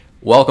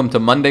Welcome to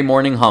Monday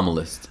Morning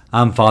Homilist.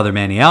 I'm Father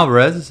Manny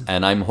Alvarez.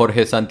 And I'm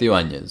Jorge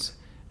Santibáñez.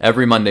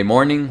 Every Monday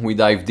morning, we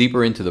dive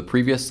deeper into the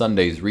previous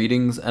Sunday's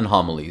readings and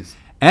homilies.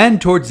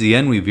 And towards the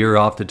end, we veer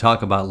off to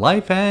talk about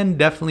life and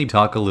definitely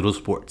talk a little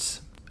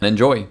sports. And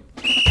enjoy.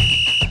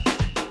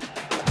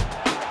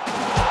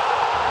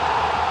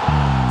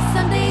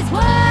 Sunday's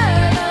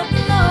word of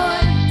the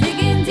Lord,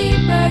 digging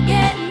deeper,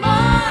 getting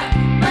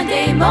more.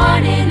 Monday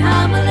Morning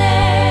Homilist.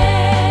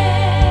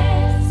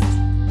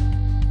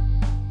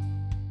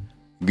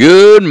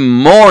 Good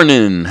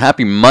morning.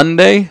 Happy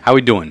Monday. How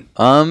we doing?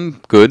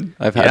 Good.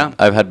 I've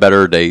had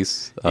better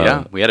days.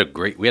 We had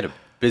a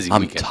busy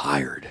I'm weekend.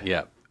 tired.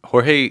 Yeah,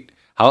 Jorge,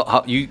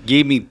 how you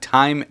gave me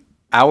time,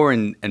 hour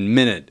and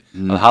minute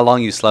of how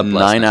long you slept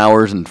last 9 night.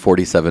 hours and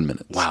 47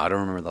 minutes. Wow, I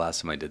don't remember the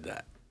last time I did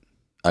that.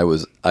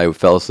 I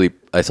fell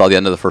asleep. I saw the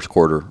end of the first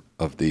quarter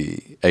of the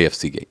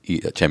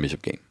AFC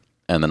championship game,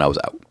 and then I was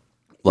out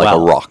like a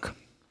rock.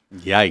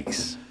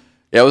 Yikes!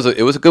 Yeah,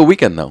 it was a good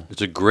weekend though.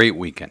 It's a great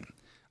weekend.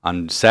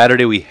 On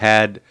Saturday we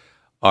had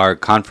our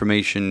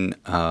confirmation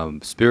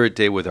spirit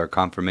day with our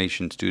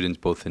confirmation students,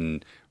 both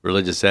in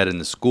religious ed in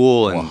the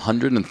school, and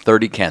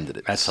 130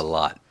 candidates. that's a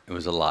lot. It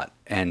was a lot,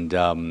 and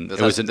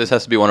This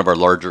has to be one of our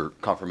larger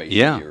confirmation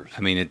years.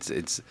 I mean,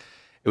 it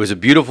was a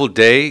beautiful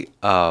day,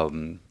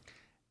 and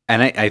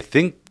I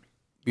think,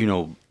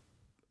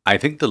 I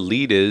think the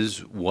lead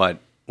is what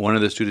one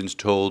of the students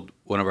told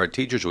one of our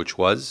teachers, which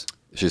was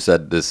She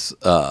said this.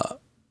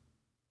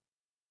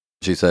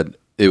 She said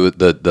it was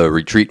the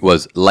retreat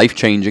was life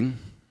changing.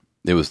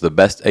 It was the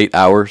best 8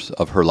 hours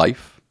of her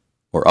life,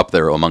 or up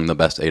there among the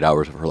best 8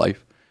 hours of her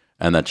life,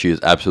 and that she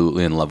is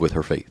absolutely in love with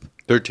her faith.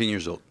 13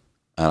 years old.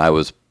 And I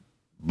was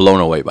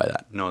blown away by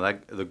that. No,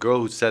 the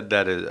girl who said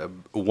that is a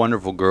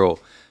wonderful girl,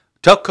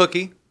 tough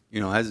cookie.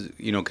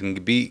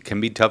 Can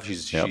be tough.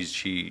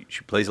 She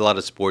plays a lot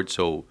of sports,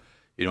 so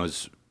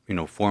is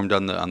formed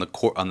on the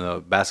court, on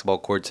the basketball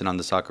courts and on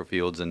the soccer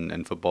fields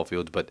and football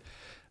fields, but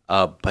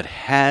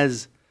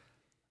has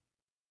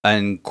an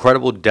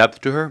incredible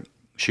depth to her.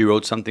 She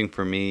wrote something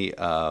for me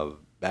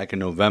back in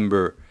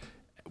November,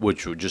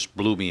 which just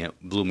blew me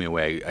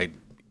away. I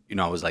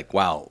was like,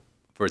 wow,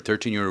 for a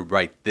 13-year-old to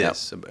write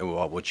this,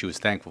 what she was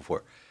thankful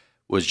for,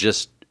 was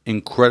just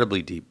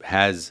incredibly deep.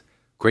 Has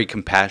great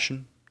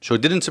compassion. So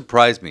it didn't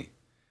surprise me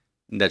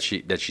that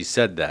she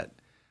said that.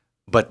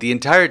 But the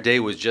entire day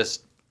was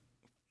just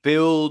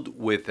filled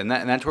with, and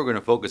that's what we're going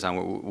to focus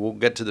on. We'll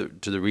get to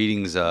the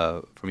readings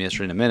from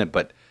yesterday in a minute,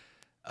 but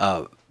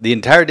the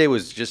entire day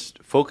was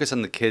just focused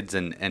on the kids,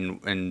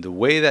 and the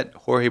way that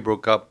Jorge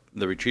broke up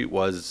the retreat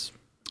was.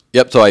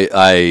 Yep. So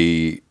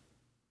I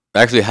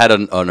actually had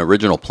an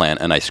original plan,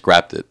 and I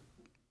scrapped it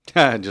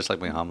just like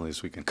my homily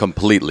this weekend.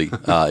 completely.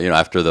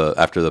 After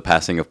the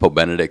passing of Pope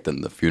Benedict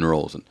and the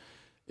funerals,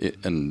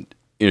 and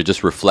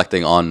just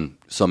reflecting on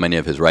so many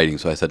of his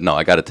writings. So I said, no,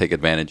 I got to take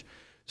advantage.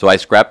 So I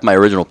scrapped my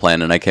original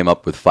plan, and I came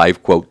up with 5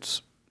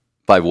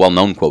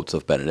 well-known quotes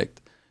of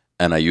Benedict,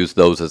 and I used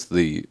those as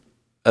the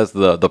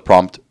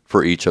prompt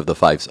for each of the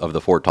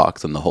 4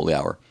 talks in the Holy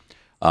Hour.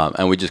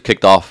 And we just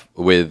kicked off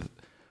with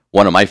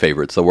one of my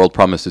favorites: "The world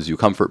promises you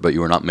comfort, but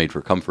you are not made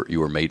for comfort.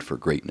 You are made for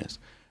greatness."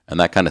 And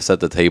that kind of set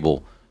the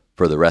table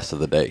for the rest of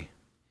the day.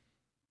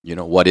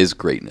 What is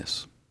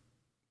greatness?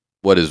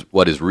 What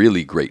is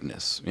really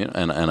greatness?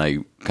 And I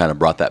kind of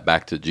brought that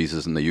back to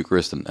Jesus and the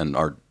Eucharist and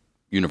our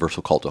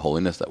universal call to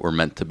holiness, that we're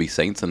meant to be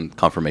saints, and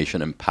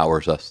confirmation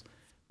empowers us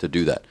to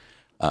do that.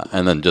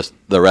 And then just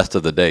the rest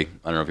of the day,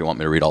 I don't know if you want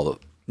me to read all the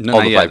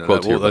 5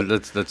 quotes here,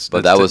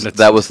 but that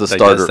was the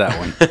starter. That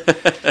one.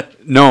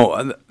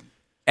 No,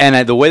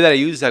 and the way that I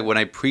used that when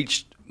I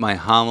preached my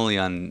homily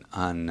on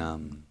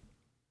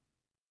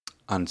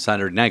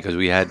Saturday night, because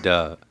we had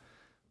the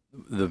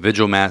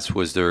vigil mass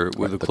was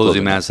the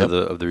closing mass of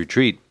the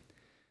retreat.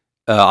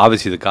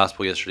 Obviously, the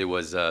gospel yesterday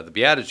was the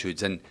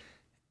Beatitudes, and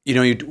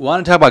you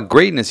want to talk about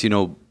greatness.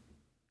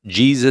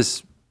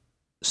 Jesus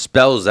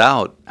spells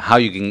out how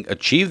you can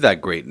achieve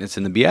that greatness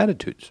in the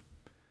Beatitudes.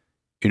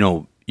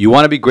 You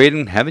want to be great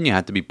in heaven, you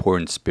have to be poor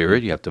in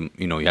spirit. You have to,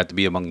 you have to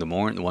be among the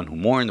one who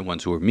mourn, the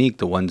ones who are meek,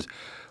 the ones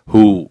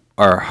who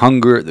are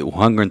hunger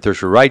and thirst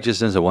for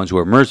righteousness, the ones who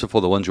are merciful,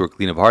 the ones who are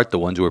clean of heart, the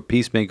ones who are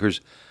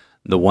peacemakers,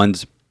 the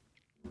ones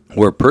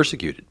who are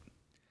persecuted.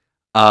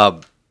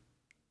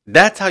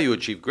 That's how you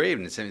achieve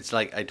greatness. And it's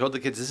like I told the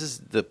kids, this is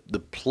the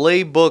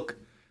playbook,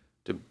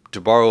 to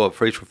borrow a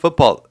phrase for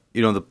football,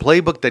 the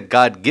playbook that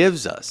God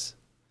gives us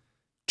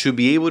to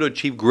be able to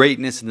achieve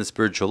greatness in the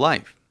spiritual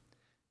life.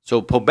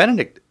 So Pope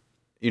Benedict,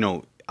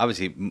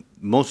 obviously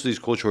most of these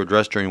quotes were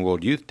addressed during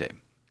World Youth Day.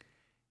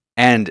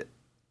 And,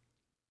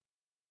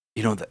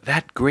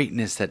 that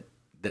greatness that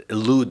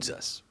eludes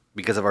us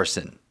because of our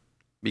sin.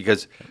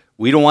 Because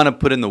we don't want to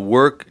put in the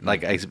work.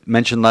 Like I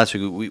mentioned last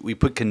week, we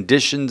put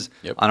conditions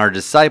on our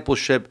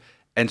discipleship,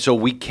 and so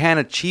we can't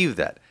achieve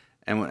that.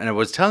 And I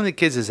was telling the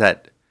kids is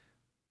that,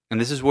 and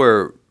this is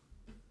where,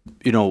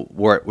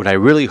 what I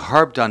really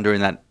harped on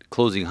during that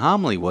closing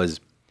homily was,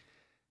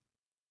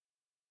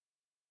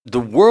 the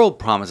world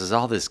promises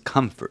all this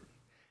comfort,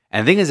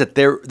 And the thing is that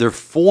they're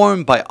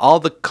formed by all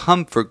the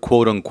comfort,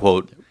 quote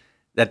unquote,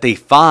 that they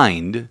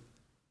find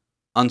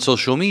on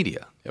social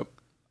media. Yep.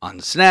 On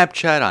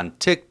Snapchat, on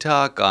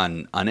TikTok,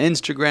 on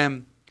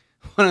Instagram.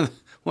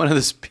 One of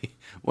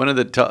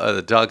the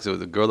talks,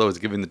 the girl that was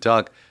giving the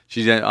talk,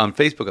 she's on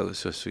Facebook. I was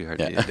so sweetheart.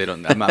 Yeah. They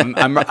don't.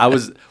 I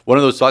was one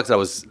of those talks. I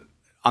was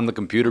on the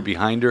computer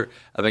behind her.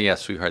 I think, yeah,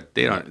 sweetheart.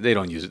 They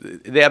don't use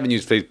it. They haven't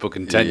used Facebook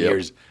in 10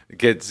 years.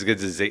 Kids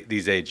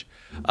these age.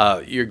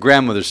 Your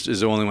grandmother is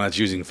the only one that's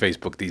using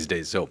Facebook these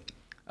days. So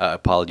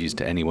apologies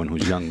to anyone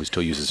who's young who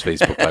still uses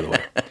Facebook, by the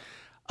way.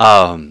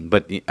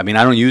 But I mean,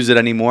 I don't use it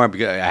anymore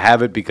because I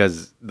have it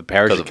because the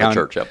parish account.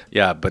 Church, yep.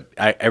 Yeah, but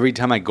every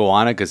time I go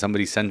on it because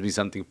somebody sends me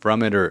something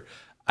from it, or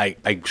I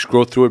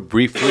scroll through it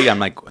briefly, I'm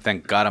like,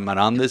 thank God I'm not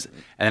on this,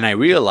 and then I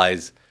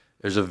realize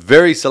there's a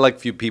very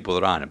select few people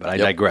that are on it. But I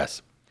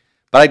digress.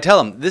 But I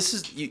tell them this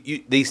is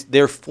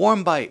they're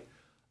formed by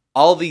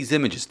all these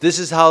images. This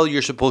is how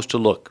you're supposed to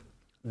look.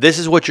 This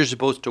is what you're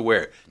supposed to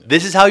wear.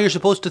 This is how you're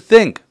supposed to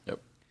think. Yep.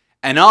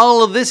 And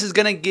all of this is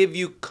going to give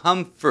you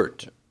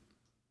comfort.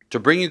 To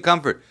bring you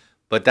comfort,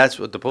 but that's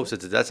what the Pope said.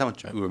 That's how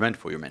much we were meant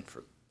for. You're meant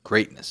for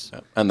greatness.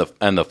 Yeah.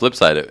 And the flip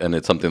side, and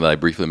it's something that I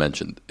briefly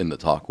mentioned in the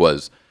talk,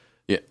 was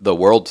the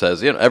world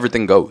says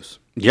everything goes.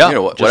 Yeah,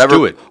 whatever,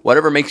 do it.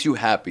 Whatever makes you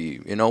happy.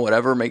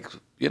 Whatever makes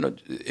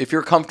if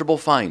you're comfortable,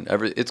 fine.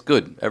 It's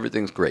good.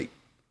 Everything's great.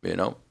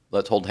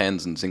 Let's hold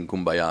hands and sing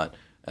Kumbaya,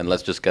 and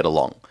let's just get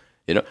along.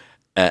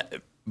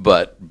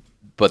 But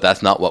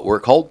that's not what we're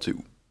called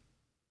to.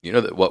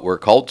 That what we're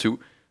called to,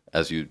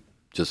 as you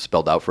just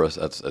spelled out for us,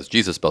 as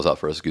Jesus spells out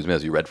for us,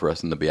 as you read for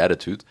us in the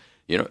Beatitudes,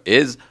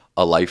 is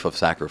a life of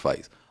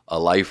sacrifice, a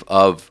life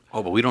of...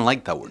 Oh, but we don't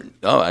like that word.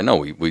 Oh, I know.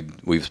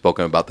 We've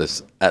spoken about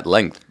this at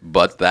length,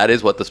 but that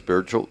is what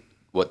spiritual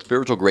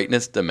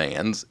greatness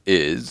demands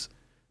is,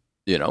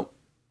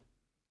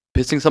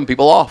 pissing some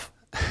people off.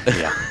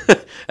 Yeah.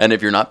 And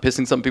if you're not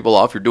pissing some people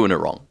off, you're doing it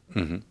wrong.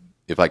 Mm-hmm.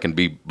 If I can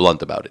be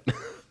blunt about it.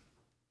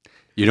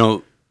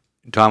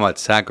 Talking about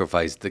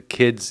sacrifice, the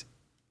kids...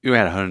 We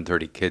had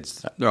 130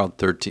 kids. They're all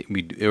 13.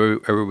 We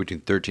were between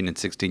 13 and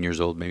 16 years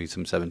old, maybe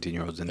some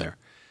 17-year-olds in there.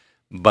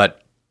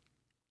 But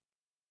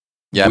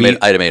yeah, I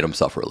made them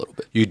suffer a little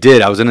bit. You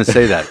did. I was going to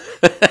say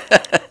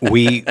that.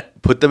 We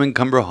put them in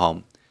Cumber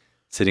Hall,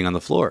 sitting on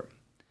the floor.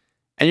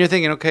 And you're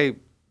thinking, okay,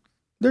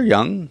 they're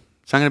young.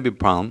 It's not going to be a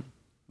problem.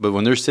 But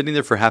when they're sitting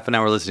there for half an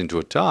hour listening to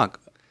a talk,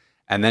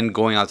 and then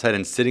going outside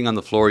and sitting on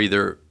the floor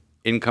either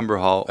in Cumber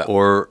Hall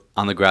or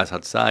on the grass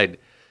outside,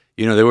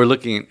 they were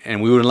looking,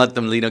 and we wouldn't let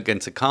them lean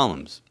against the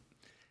columns.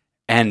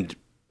 And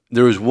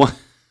there was one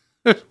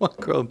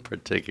girl in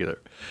particular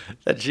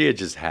that she had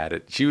just had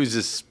it. She was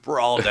just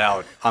sprawled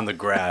out on the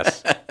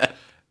grass.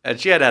 And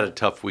she had a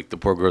tough week, the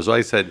poor girl. So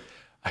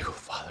I go,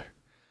 Father,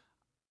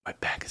 my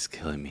back is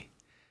killing me.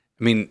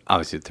 I mean,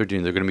 obviously, at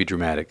 13, they're going to be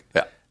dramatic.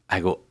 Yeah. I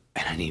go,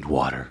 and I need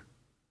water.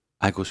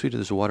 I go, sweetie,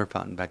 there's a water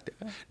fountain back there.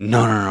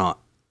 No.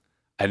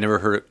 I never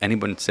heard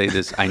anyone say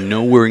this. I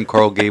know we're in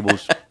Coral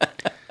Gables.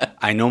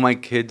 I know my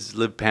kids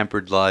live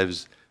pampered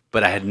lives,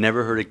 but I had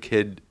never heard a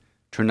kid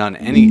turn on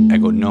any... I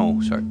go, no,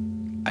 sorry.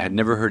 I had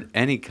never heard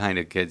any kind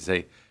of kid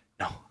say,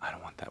 no, I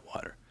don't want that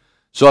water.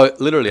 So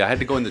I had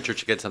to go in the church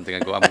to get something. I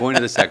go, I'm going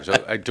to the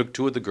sacrament. So I took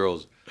two of the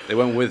girls. They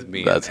went with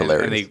me. That's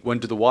hilarious. And they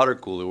went to the water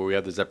cooler where we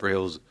have the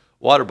Zephyrhills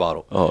water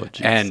bottle. Oh,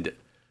 jeez. And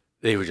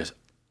they were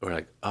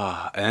like,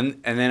 And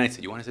then I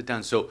said, you want to sit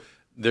down? So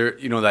there,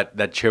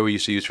 that chair we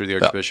used to use for the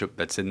Archbishop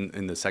that's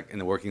in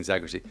the working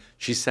sacristy.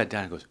 She sat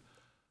down and goes,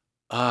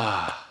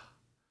 and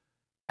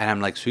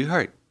I'm like,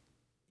 sweetheart,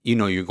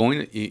 you're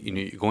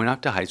going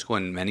off to high school,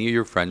 and many of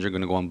your friends are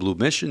going to go on blue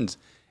missions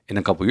in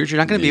a couple of years. You're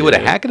not going to be able to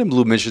hack it in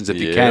blue missions if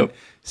you can't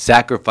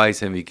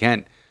sacrifice and if you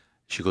can't.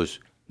 She goes,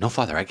 no,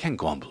 Father, I can't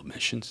go on blue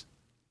missions.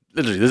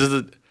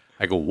 Literally,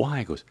 I go, why?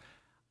 He goes,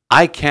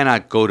 I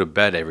cannot go to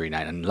bed every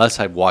night unless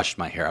I've washed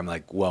my hair. I'm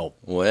like, well,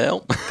 te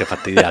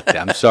fastidiaste.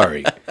 I'm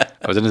sorry.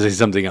 I was going to say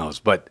something else,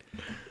 but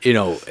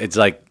it's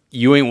like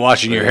you ain't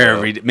washing your hair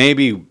every day.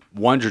 Maybe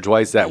once or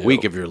twice that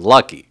week if you're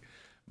lucky.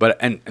 But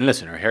and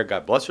listen, her hair,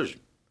 God bless her,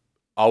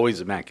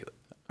 always immaculate.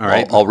 All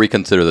right, I'll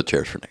reconsider the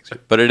chairs for next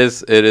week. But it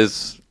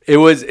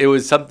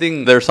was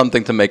something. There's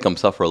something to make them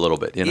suffer a little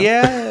bit,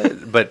 Yeah,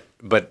 but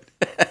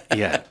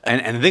yeah,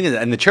 and the thing is,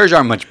 and the chairs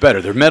aren't much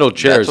better. They're metal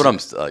chairs.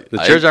 That's what the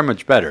chairs are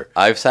much better.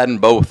 I've sat in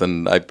both,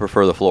 and I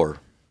prefer the floor.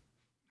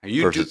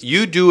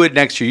 You do it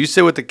next year. You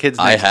sit with the kids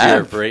next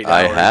year for 8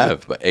 hours. I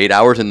have, but 8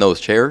 hours in those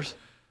chairs.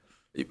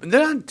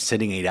 They're not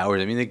sitting 8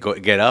 hours. I mean, they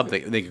get up. They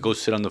could go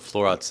sit on the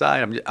floor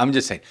outside. I'm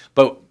just saying.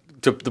 But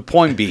to the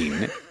point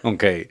being,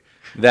 okay,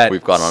 that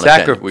we've gone on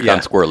we've gone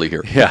squirrely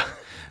here. Yeah,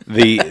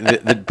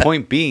 the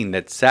point being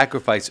that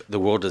sacrifice, the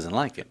world doesn't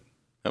like it.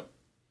 Yep.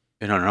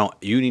 No.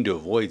 You need to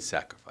avoid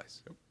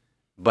sacrifice. Yep.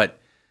 But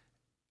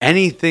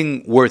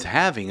anything worth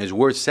having is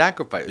worth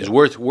sacrifice. Is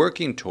worth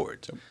working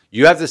towards. Yep.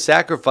 You have to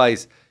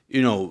sacrifice.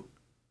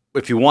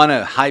 If you want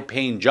a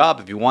high-paying job,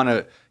 if you want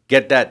to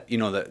get that,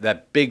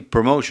 that big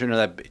promotion or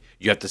that,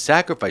 You have to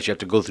sacrifice. You have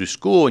to go through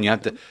school, and you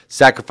have to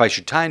sacrifice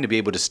your time to be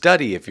able to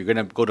study. If you're going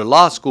to go to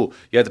law school,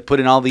 you have to put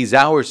in all these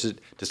hours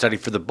to study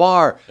for the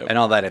bar and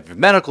all that. If you're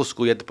medical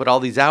school, you have to put all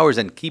these hours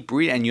and keep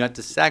reading, and you have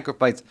to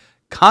sacrifice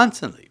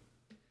constantly.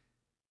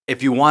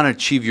 If you want to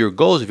achieve your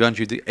goals,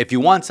 if you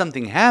want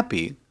something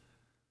happy,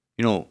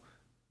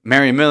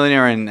 marry a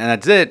millionaire and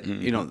that's it.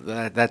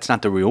 That's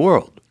not the real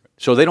world.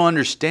 So they don't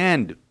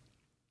understand.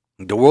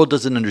 The world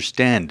doesn't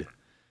understand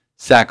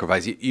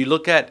sacrifice. You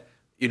look at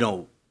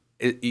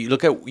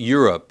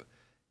Europe,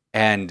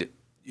 and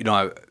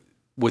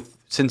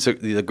since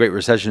the Great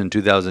Recession in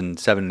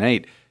 2007 and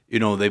 8,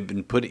 they've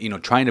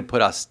been trying to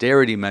put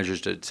austerity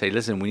measures to say,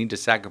 listen, we need to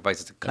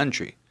sacrifice as a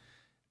country,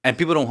 and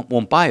people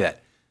won't buy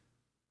that.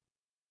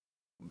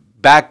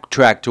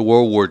 Backtrack to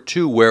World War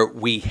II, where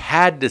we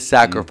had to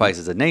sacrifice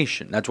as a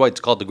nation. That's why it's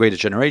called the Greatest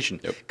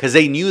Generation, because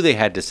they knew they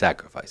had to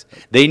sacrifice.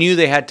 They knew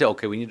they had to,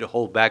 we need to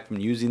hold back from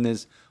using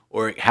this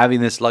or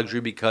having this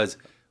luxury because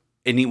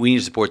we need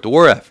to support the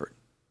war effort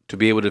to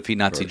be able to defeat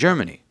Nazi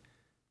Germany.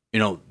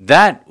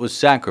 That was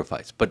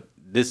sacrifice. But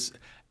this,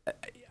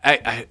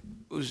 it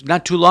was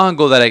not too long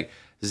ago that I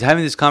was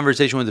having this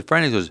conversation with a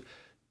friend. He goes,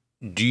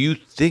 do you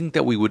think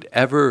that we would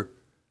ever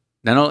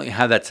not only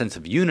have that sense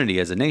of unity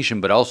as a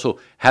nation, but also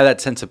have that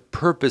sense of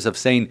purpose of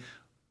saying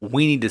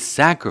we need to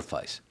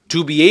sacrifice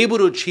to be able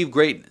to achieve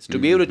greatness, to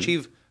be able to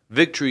achieve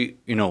victory,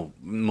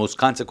 most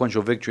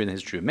consequential victory in the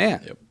history of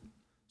man. Yep.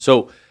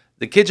 So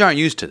the kids aren't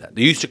used to that.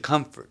 They're used to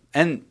comfort.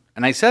 And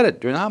I said it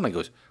during the homily. He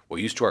goes, we're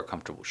used to our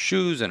comfortable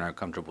shoes and our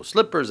comfortable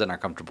slippers and our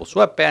comfortable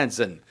sweatpants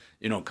and,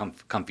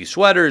 comfy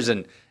sweaters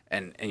and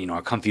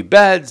our comfy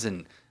beds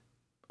and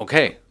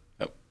okay.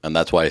 Yep. And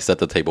that's why I set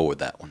the table with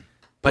that one.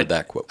 But with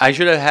that quote. I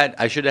should have had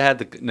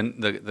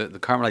the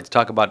Carmelites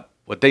talk about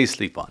what they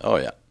sleep on. Oh,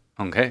 yeah.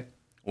 Okay.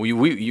 We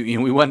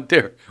went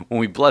there when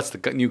we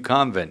blessed the new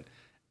convent,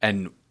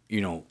 and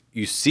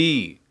you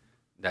see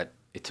that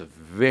it's a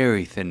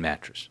very thin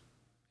mattress.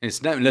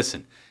 It's not.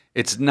 Listen,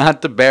 it's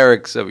not the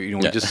barracks of we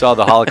just saw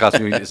the Holocaust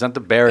movie. It's not the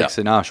barracks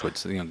in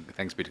Auschwitz.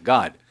 Thanks be to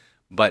God,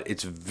 but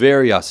it's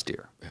very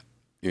austere.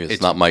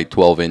 It's not my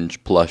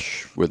 12-inch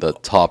plush with a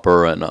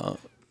topper and a.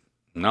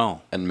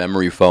 No. And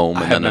memory foam,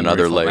 and then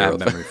another layer. I have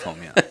memory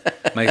foam, yeah.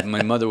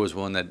 My mother was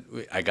one that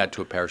I got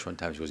to a parish one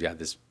time. She goes,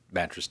 this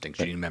mattress stinks.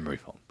 You need memory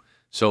foam.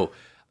 So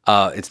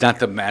it's not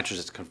the mattress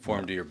that's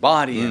conformed to your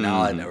body and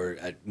all that, or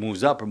it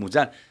moves up or moves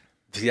down.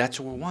 See, that's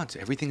what we want.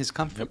 Everything is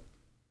comfort,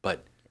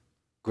 but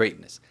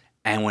greatness.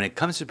 And when it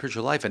comes to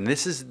spiritual life, and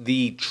this is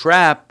the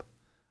trap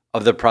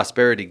of the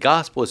prosperity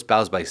gospel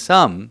espoused by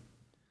some,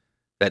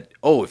 that,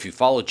 if you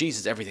follow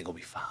Jesus, everything will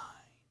be fine.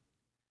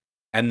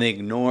 And they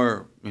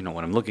ignore,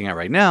 what I'm looking at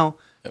right now,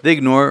 they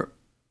ignore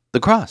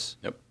the cross.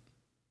 Yep.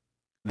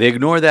 They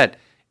ignore that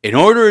in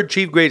order to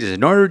achieve greatness,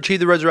 in order to achieve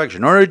the resurrection,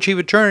 in order to achieve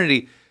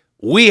eternity,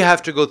 we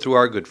have to go through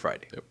our Good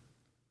Friday. Yep.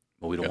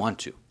 But we don't want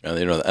to.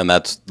 And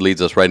that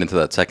leads us right into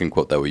that second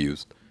quote that we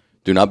used.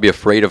 Do not be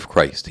afraid of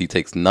Christ. He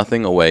takes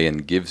nothing away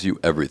and gives you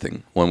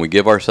everything. When we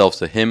give ourselves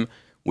to him,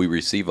 we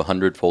receive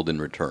 100-fold in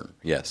return.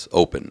 Yes,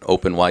 open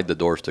wide the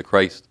doors to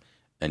Christ,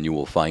 and you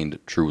will find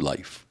true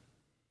life.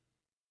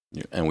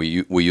 And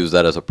we use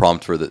that as a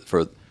prompt for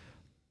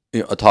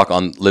a talk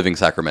on living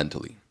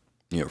sacramentally.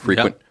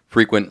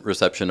 Frequent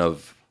reception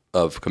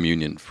of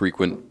communion,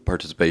 frequent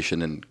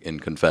participation in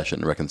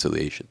confession,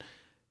 reconciliation,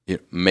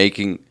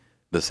 making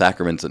the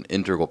sacraments an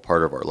integral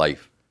part of our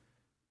life,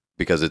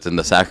 because it's in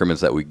the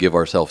sacraments that we give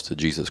ourselves to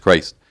Jesus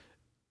Christ,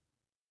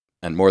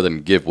 and more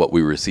than give, what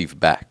we receive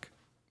back.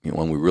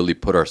 When we really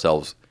put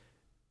ourselves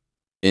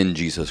in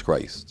Jesus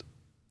Christ,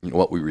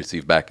 what we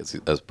receive back,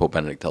 as Pope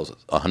Benedict tells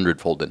us,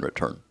 100-fold in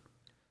return.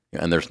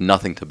 And there's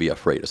nothing to be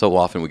afraid of. So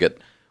often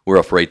we're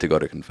afraid to go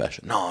to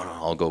confession. No,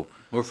 I'll go.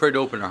 We're afraid to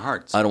open our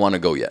hearts. I don't want to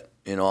go yet.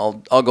 I'll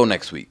go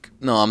next week.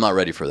 No, I'm not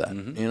ready for that.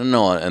 Mm-hmm.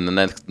 No. And the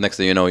next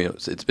thing you know,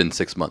 it's been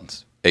 6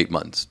 months, 8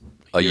 months,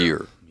 a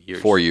year,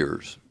 4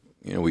 years.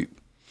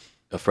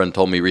 A friend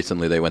told me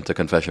recently they went to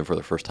confession for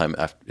the first time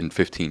in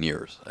 15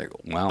 years. I go,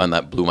 wow. And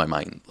that blew my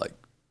mind. Like,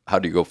 how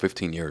do you go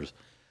 15 years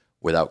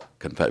without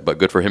confession? But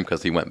good for him,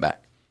 because he went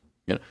back.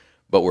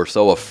 But we're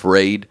so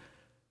afraid.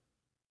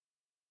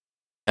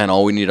 And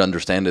all we need to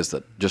understand is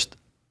that just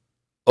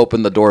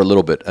open the door a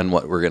little bit, and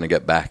what we're going to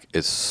get back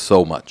is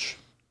so much.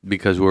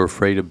 Because we're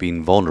afraid of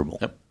being vulnerable.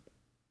 Yep.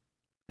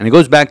 And it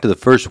goes back to the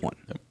first one.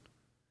 Yep.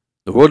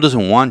 The world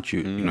doesn't want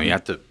you. Mm-hmm. You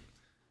have to,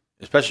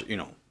 especially,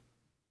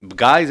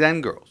 guys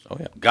and girls. Oh,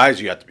 yeah.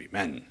 Guys, you have to be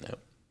men. Yep.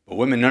 But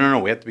women, no.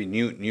 We have to be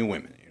new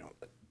women.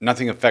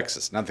 Nothing affects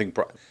us. Nothing.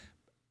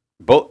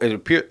 Both.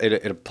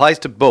 It applies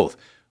to both.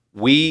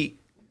 We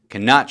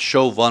cannot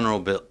show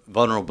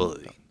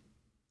vulnerability.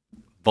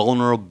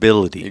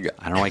 Vulnerability.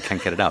 I don't know why I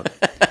can't get it out.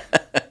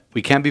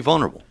 We can't be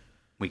vulnerable.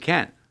 We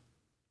can't.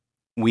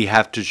 We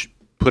have to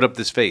put up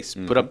this face,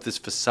 put up this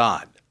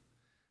facade.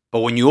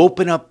 But when you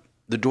open up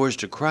the doors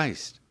to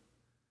Christ,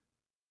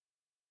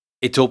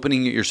 it's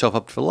opening yourself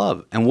up for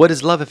love. And what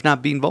is love if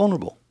not being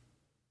vulnerable?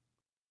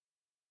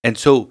 And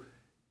so,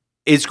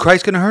 is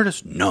Christ going to hurt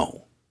us?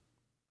 No.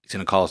 He's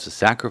going to call us to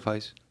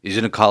sacrifice. He's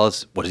going to call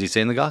us, what does he say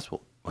in the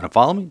gospel? Want to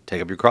follow me?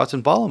 Take up your cross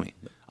and follow me.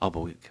 Oh,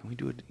 but can we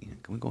do it?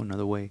 Can we go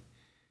another way?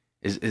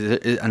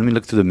 Let me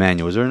look through the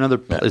manual. Is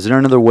there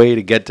another way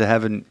to get to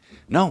heaven?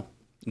 No.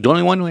 There's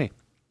only one way.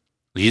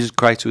 Jesus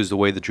Christ, who is the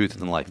way, the truth,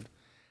 and the life.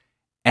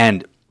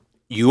 And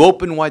you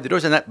open wide the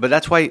doors, but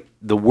that's why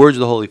the words of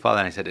the Holy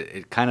Father, and I said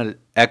it kind of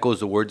echoes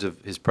the words of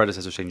his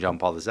predecessor, St. John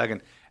Paul II,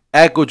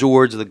 echoes the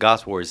words of the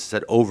gospel where it's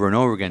said over and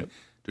over again,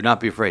 do not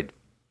be afraid.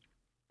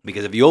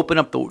 Because if you open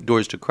up the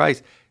doors to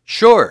Christ,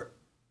 sure,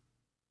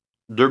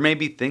 there may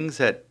be things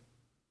that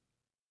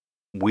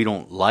we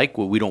don't like,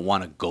 what we don't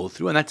want to go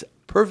through, and that's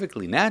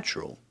perfectly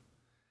natural.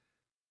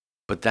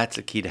 But that's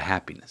the key to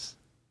happiness,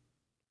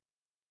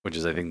 which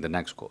is, I think, the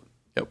next quote.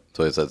 Yep.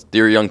 So it says,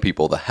 "Dear young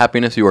people, the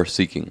happiness you are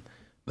seeking,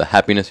 the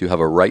happiness you have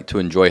a right to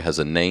enjoy has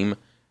a name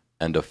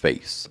and a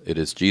face. It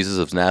is Jesus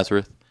of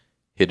Nazareth,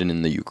 hidden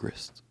in the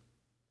Eucharist."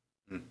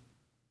 And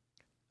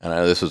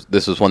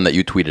this was one that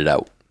you tweeted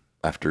out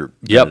after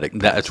Benedict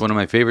passed. That's one of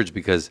my favorites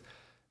because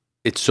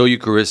it's so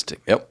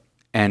Eucharistic. Yep.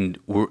 And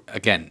we're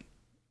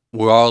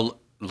all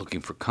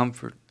looking for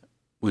comfort.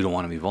 We don't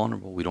want to be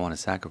vulnerable. We don't want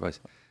to sacrifice.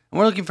 And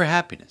we're looking for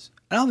happiness.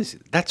 And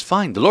obviously, that's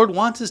fine. The Lord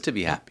wants us to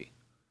be happy.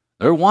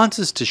 The Lord wants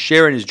us to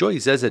share in his joy. He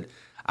says that,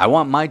 I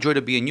want my joy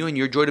to be in you and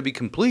your joy to be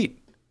complete.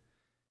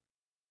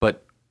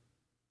 But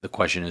the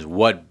question is,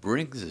 what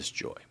brings us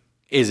joy?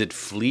 Is it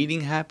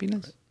fleeting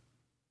happiness?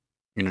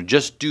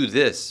 Just do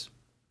this.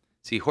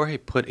 See, Jorge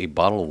put a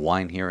bottle of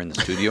wine here in the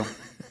studio.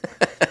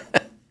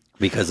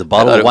 Because the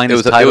bottle of wine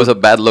is titled... It was a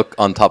bad look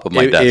on top of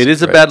my desk. It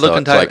is a bad look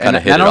on top. So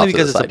Not only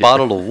because it's a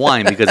bottle of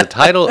wine, because the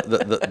title,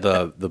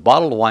 the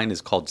bottle of wine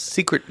is called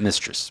Secret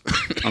Mistress,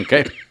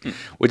 okay?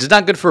 Which is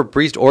not good for a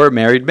priest or a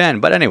married man.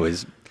 But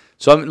anyways,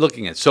 so I'm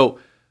looking at... So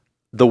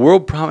the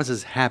world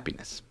promises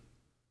happiness.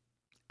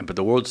 But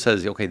the world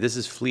says, okay, this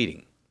is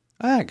fleeting.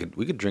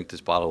 We could drink this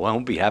bottle of wine. I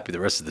won't be happy the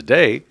rest of the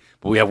day.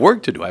 But we have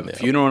work to do. I have a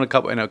funeral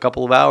in a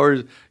couple of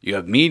hours. You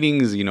have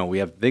meetings. We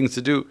have things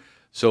to do.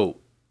 So...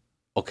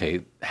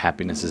 okay,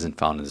 happiness isn't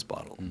found in this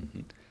bottle.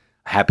 Mm-hmm.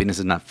 Happiness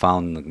is not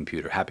found in the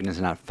computer. Happiness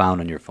is not found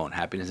on your phone.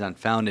 Happiness is not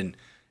found in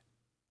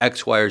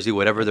X, Y, or Z,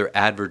 whatever they're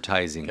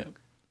advertising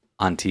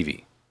on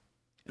TV.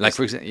 Like,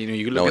 for example,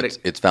 you look at it.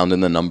 It's found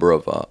in the number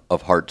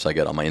of hearts I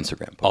get on my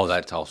Instagram post. Oh,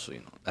 that's also,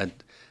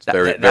 it's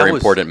very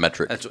important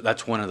metric.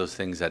 That's one of those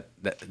things that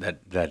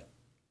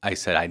I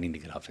said I need to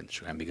get off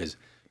Instagram because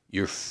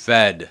you're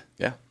fed.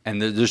 Yeah.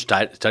 And there's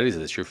studies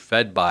of this. You're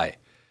fed by,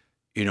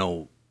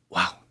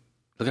 wow.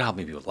 Look at how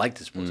many people like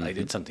this post. Mm-hmm. I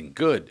did something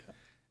good.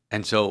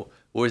 And so,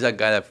 where's that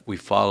guy that we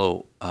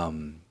follow,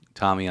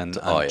 Tommy, on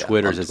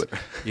Twitter? On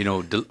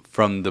Twitter.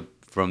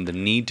 From the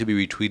need to be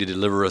retweeted,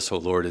 deliver us, O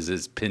Lord, is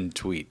his pinned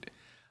tweet.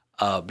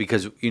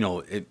 Because,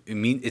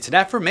 it's an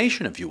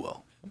affirmation, if you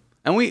will.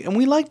 And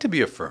we like to be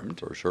affirmed.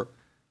 For sure.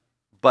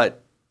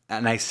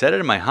 And I said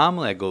it in my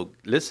homily, I go,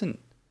 listen,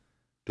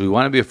 do we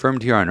want to be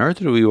affirmed here on earth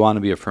or do we want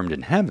to be affirmed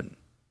in heaven?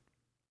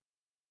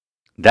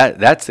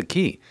 That's the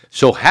key.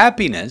 So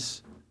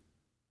happiness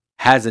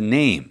has a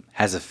name,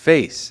 has a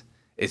face.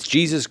 It's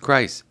Jesus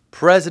Christ,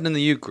 present in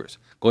the Eucharist.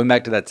 Going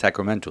back to that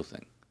sacramental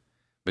thing.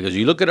 Because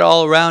you look at it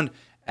all around,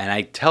 and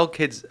I tell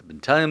kids, I've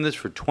been telling them this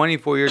for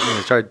 24 years when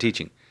I started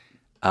teaching,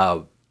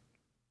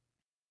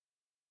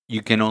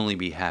 you can only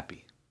be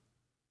happy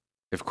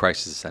if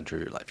Christ is the center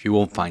of your life. You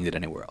won't find it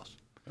anywhere else.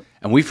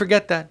 And we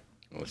forget that,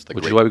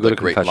 which is why we go to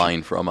confession. Great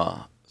line from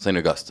St.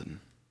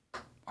 Augustine.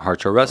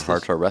 Hearts are restless.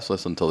 Hearts are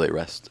restless until they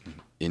rest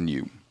in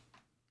you.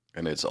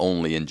 And it's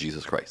only in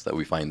Jesus Christ that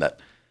we find that,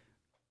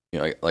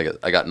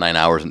 I got 9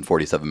 hours and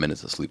 47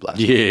 minutes of sleep last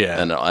night.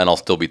 Yeah. And I'll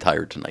still be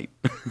tired tonight.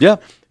 Yeah.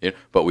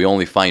 But we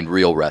only find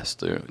real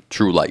rest,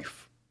 true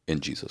life in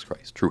Jesus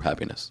Christ, true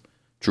happiness,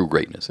 true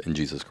greatness in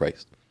Jesus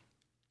Christ.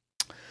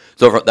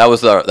 So that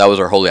was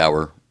our holy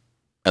hour.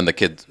 And the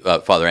kids,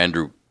 Father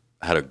Andrew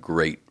had a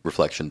great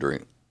reflection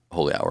during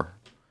holy hour.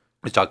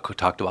 We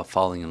talked about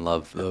falling in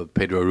love, the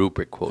Pedro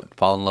Ruprecht quote,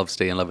 fall in love,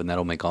 stay in love, and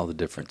that'll make all the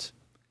difference.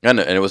 And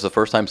it was the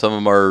first time some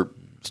of our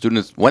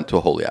students went to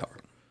a holy hour.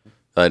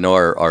 I know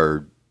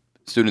our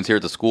students here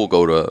at the school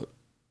go to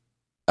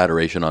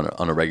adoration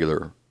on a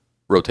regular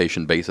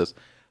rotation basis.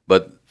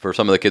 But for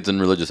some of the kids in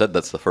religious ed,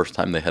 that's the first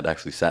time they had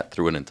actually sat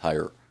through an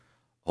entire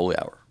holy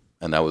hour.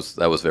 And that was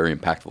very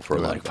impactful for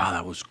a lot of them. Wow,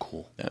 that was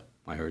cool. Yeah.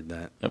 I heard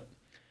that. Yep.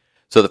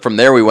 So from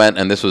there we went,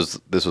 and this was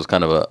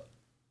kind of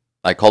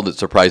I called it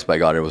Surprised by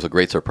God. It was a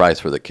great surprise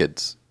for the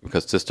kids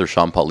because Sister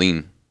Sean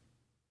Pauline,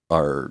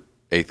 our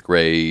 8th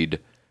grade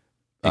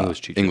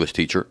English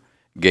teacher,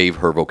 gave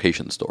her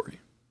vocation story.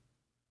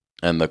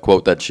 And the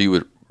quote that she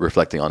was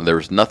reflecting on, there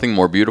is nothing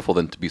more beautiful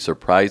than to be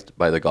surprised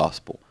by the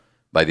gospel,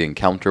 by the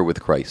encounter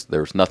with Christ.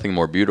 There is nothing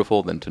more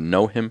beautiful than to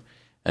know him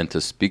and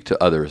to speak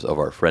to others of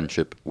our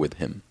friendship with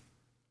him.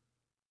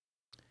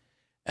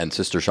 And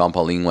Sister Sean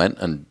Pauline went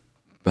and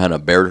kind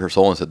of bared her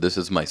soul and said, this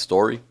is my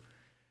story.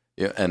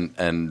 Yeah,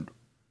 and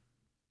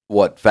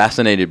what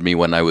fascinated me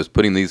when I was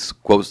putting these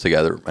quotes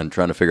together and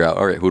trying to figure out,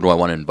 all right, who do I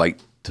want to invite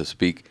to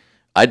speak?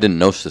 I didn't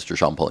know Sister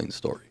Sean Pauline's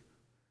story.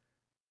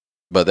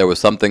 but there was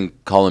something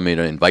calling me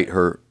to invite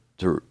her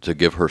to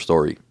give her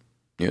story,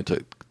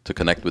 to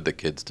connect with the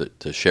kids,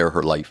 to share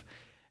her life.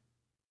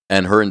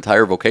 And her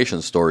entire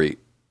vocation story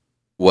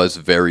was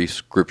very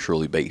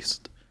scripturally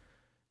based.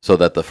 So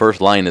that the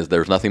first line is,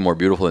 there's nothing more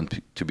beautiful than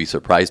to be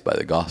surprised by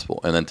the gospel.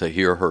 And then to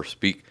hear her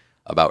speak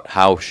about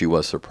how she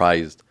was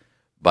surprised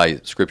by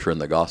scripture and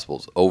the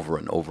gospels over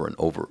and over and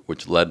over,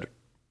 which led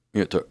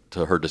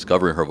to her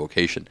discovering her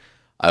vocation.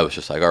 I was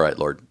just like, all right,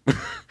 Lord,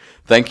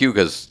 thank you,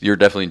 because you're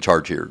definitely in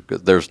charge here,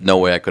 because there's no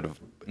way I could have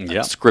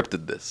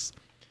scripted this.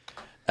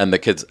 And the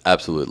kids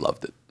absolutely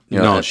loved it.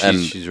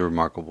 She's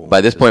remarkable. By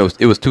this point,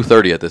 it was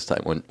 2:30 at this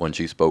time when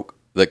she spoke.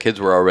 The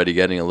kids were already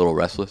getting a little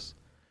restless.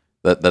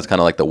 That's kind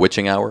of like the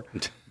witching hour.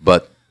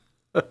 But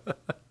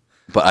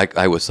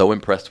I was so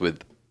impressed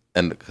with,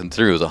 and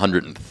considering it was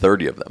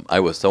 130 of them, I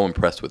was so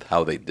impressed with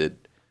how they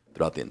did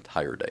throughout the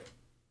entire day.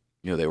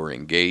 They were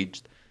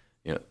engaged.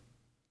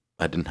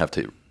 I didn't have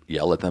to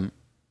yell at them.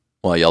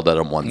 Well, I yelled at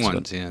them once,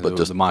 but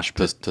just the mosh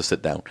pit. to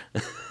sit down.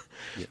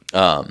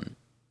 But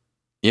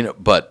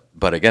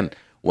again,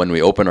 when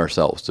we open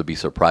ourselves to be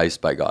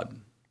surprised by God,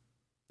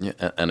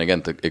 and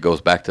again, it goes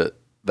back to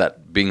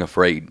that being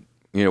afraid.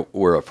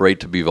 We're afraid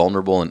to be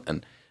vulnerable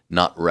and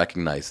not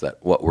recognize that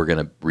what we're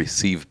going to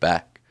receive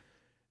back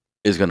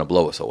is going to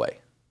blow us away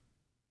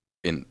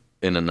in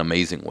an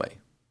amazing way.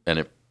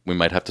 And we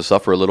might have to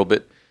suffer a little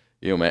bit.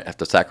 We might have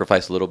to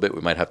sacrifice a little bit.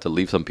 We might have to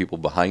leave some people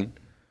behind.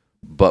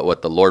 But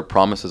what the Lord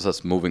promises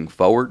us moving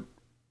forward,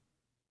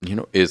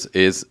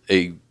 is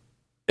a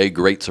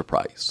great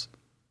surprise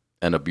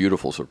and a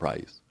beautiful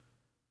surprise.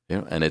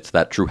 And it's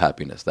that true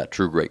happiness, that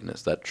true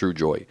greatness, that true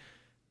joy.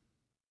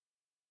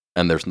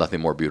 And there's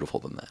nothing more beautiful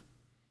than that.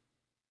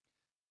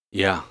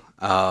 Yeah.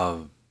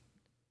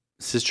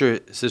 Sister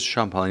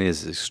Sean Paulini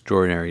is an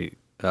extraordinary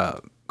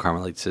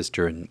Carmelite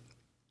sister. And,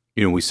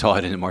 we saw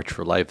it in March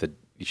for Life that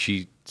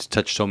she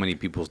touched so many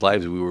people's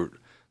lives. We were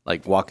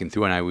like walking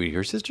through and we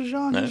hear Sister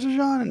Sean, Sister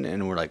Sean.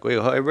 And we're like, wait,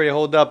 everybody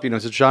hold up.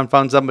 Sister Sean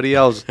found somebody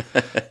else,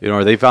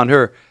 or they found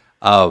her.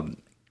 And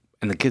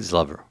the kids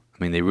love her.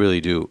 I mean, they really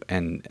do.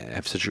 And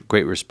have such a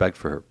great respect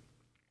for her.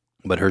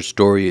 But her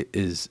story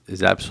is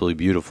absolutely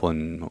beautiful,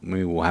 and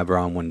maybe we'll have her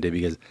on one day,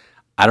 because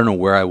I don't know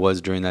where I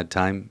was during that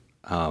time,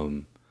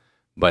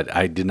 but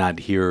I did not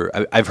hear.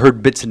 I've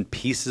heard bits and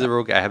pieces of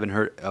her. I haven't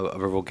heard of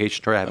her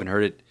vocation story. I haven't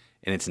heard it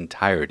in its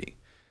entirety.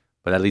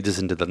 But that leads us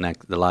into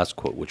the last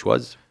quote, which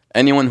was,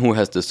 "Anyone who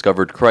has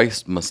discovered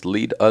Christ must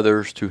lead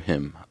others to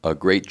Him. A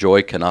great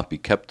joy cannot be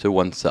kept to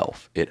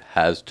oneself; it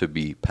has to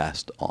be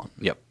passed on."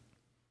 Yep.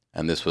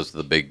 And this was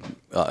the big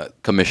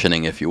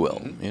commissioning, if you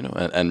will,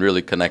 and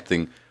really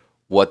connecting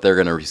what they're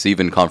going to receive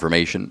in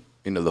confirmation,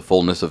 the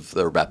fullness of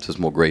their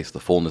baptismal grace,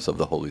 the fullness of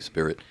the Holy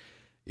Spirit,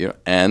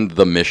 and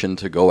the mission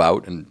to go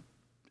out and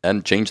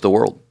change the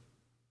world,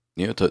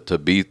 to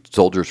be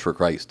soldiers for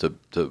Christ,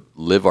 to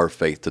live our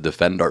faith, to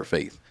defend our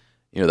faith.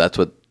 That's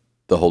what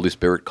the Holy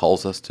Spirit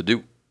calls us to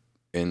do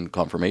in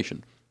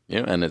confirmation.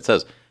 And it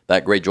says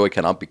that great joy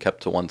cannot be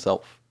kept to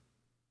oneself.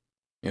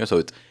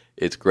 So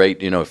it's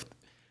great, if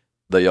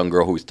the young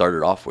girl who we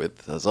started off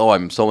with says, "Oh,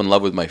 I'm so in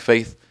love with my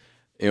faith.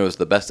 It was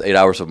the best 8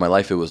 hours of my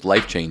life. It was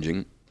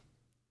life-changing."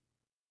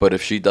 But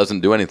if she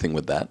doesn't do anything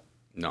with that,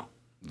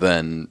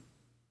 then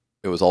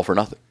it was all for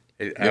nothing.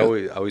 I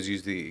always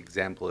use the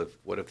example of,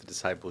 what if the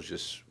disciples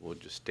just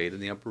stayed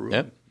in the upper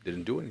room,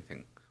 didn't do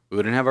anything? We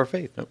wouldn't have our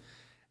faith. Yep.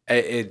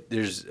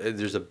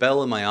 There's a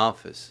bell in my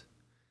office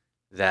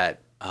that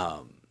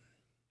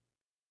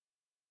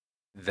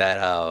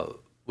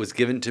was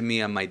given to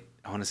me on my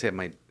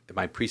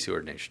priesthood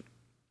ordination.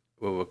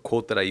 A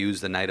quote that I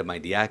used the night of my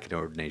diaconate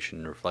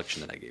ordination,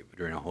 reflection that I gave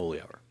during a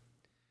holy hour.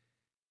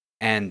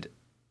 And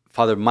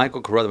Father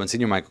Michael Carruthers,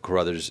 Monsignor Michael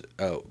Carruthers,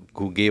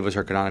 who gave us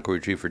our canonical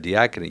retreat for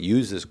diaconate,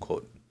 used this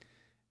quote.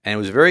 And it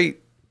was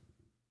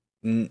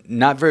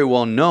not very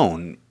well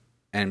known,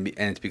 and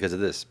it's because of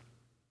this.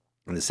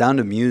 In The Sound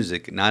of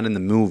Music, not in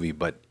the movie,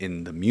 but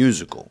in the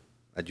musical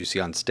that you see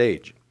on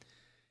stage,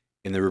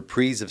 in the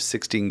reprise of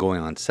 16 going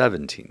on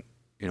 17,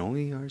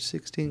 we are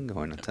 16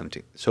 going on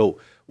 17. So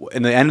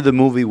in the end of the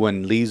movie,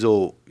 when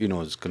Liesel,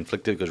 is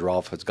conflicted because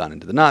Rolf has gone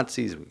into the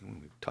Nazis, we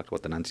talked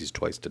about the Nazis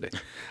twice today,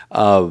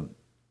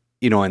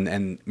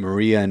 and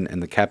Maria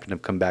and the captain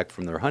have come back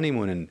from their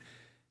honeymoon, and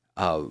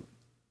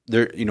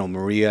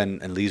Maria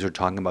and Liesel are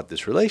talking about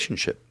this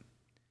relationship.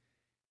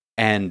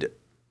 And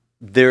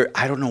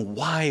I don't know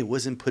why it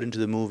wasn't put into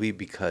the movie,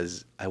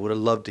 because I would have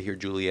loved to hear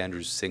Julie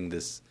Andrews sing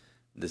this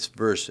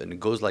verse, and it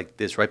goes like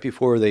this right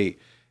before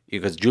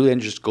because Julie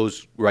Andrews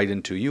goes right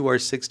into, "You are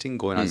 16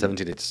 going on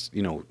 17. It's,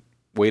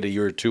 wait a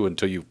year or two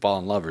until you fall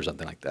in love," or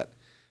something like that,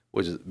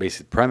 which is the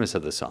basic premise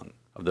of the song,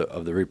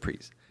 of the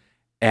reprise.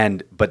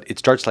 But it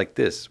starts like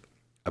this: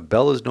 "A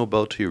bell is no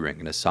bell till you ring,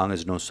 and a song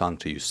is no song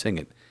till you sing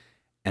it.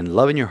 And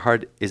love in your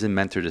heart isn't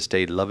meant to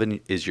stay. Love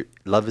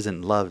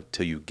isn't love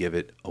till you give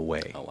it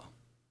away." Oh, wow.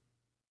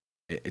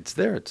 It's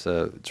there.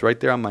 It's right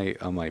there on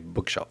my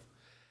bookshelf.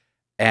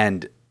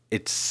 And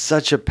it's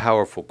such a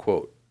powerful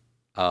quote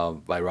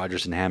by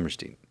Rodgers and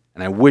Hammerstein.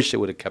 And I wish they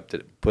would have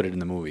put it in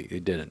the movie. They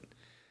didn't.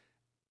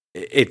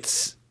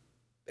 it's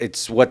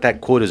what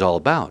that quote is all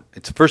about.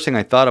 It's the first thing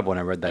I thought of when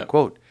I read that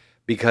quote,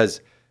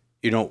 because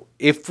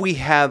if we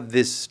have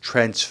this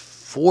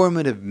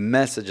transformative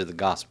message of the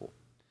gospel,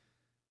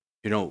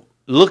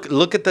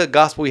 look at the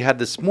gospel we had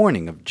this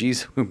morning of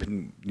Jesus. We've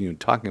been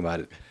talking about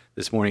it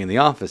this morning in the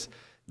office.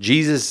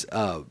 Jesus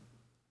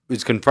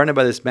was confronted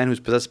by this man who's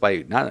possessed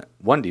by not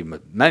one demon,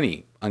 but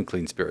many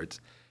unclean spirits.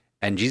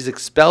 And Jesus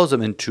expels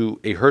him into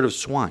a herd of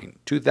swine,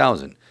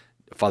 2,000.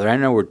 Father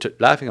Andrew and I were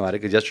laughing about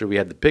it because yesterday we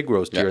had the pig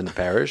roast here in the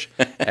parish.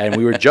 And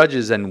we were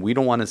judges, and we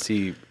don't want to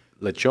see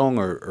lechon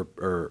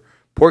or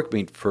pork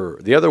meat for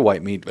the other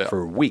white meat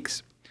for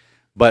weeks.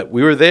 But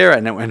we were there,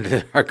 and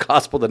when our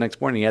gospel the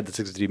next morning, he had the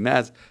 6:30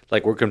 Mass,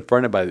 like we're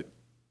confronted by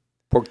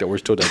pork that we're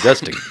still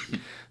digesting.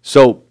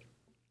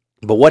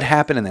 But what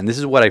happened, and then this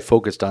is what I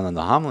focused on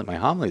the homily, my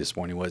homily this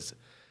morning, was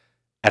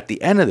at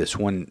the end of this,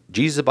 when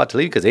Jesus is about to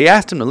leave, because they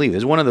asked him to leave.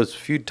 This is one of those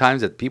few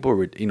times that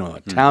people,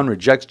 a town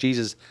rejects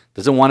Jesus,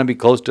 doesn't want to be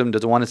close to him,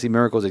 doesn't want to see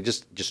miracles. They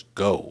just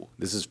go.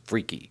 This is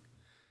freaky.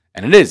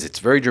 And it is. It's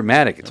very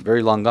dramatic. It's a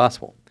very long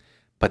gospel.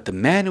 But the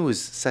man who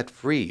was set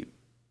free,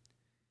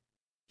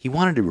 he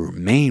wanted to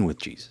remain with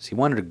Jesus. He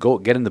wanted to go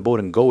get in the boat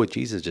and go with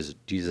Jesus.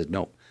 Jesus said,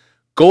 no.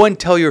 Go and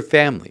tell your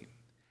family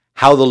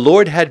how the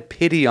Lord had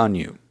pity on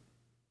you.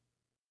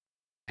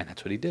 And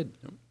that's what he did.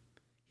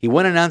 He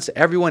went and announced to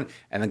everyone,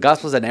 and the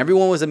gospel said, and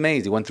everyone was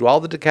amazed. He went through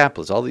all the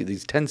Decapolis, all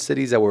these 10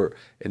 cities that were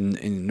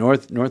in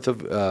north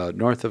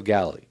of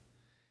Galilee.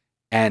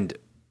 And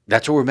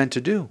that's what we're meant to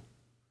do.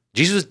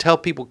 Jesus would tell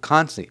people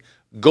constantly,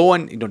 go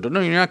and, no,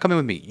 you're not coming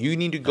with me. You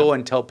need to go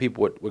and tell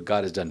people what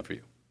God has done for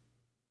you.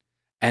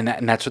 And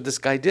that's what this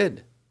guy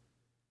did.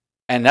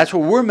 And that's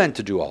what we're meant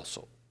to do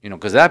also.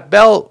 Because that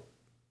bell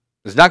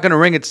is not going to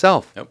ring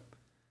itself. Yep.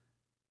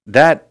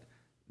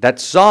 That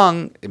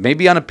song, it may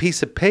be on a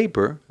piece of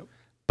paper,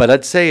 but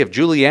let's say if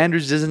Julie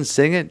Andrews doesn't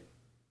sing it,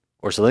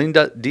 or Celine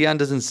Dion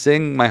doesn't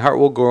sing "My Heart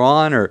Will Go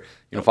On," or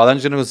Father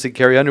Andrew's going to go see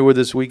Carrie Underwood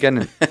this weekend,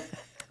 and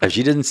if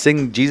she didn't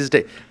sing "Jesus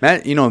Day,"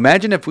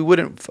 imagine if we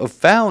wouldn't have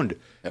found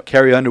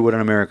Carrie Underwood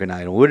on American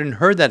Idol, wouldn't have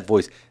heard that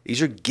voice.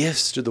 These are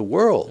gifts to the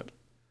world.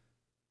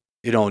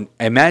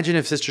 Imagine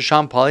if Sister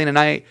Sean Pauline and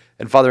I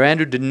and Father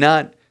Andrew did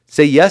not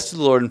say yes to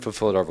the Lord and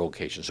fulfilled our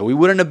vocation, so we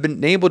wouldn't have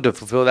been able to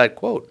fulfill that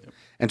quote.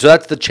 And so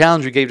that's the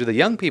challenge we gave to the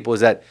young people: is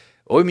that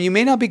you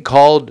may not be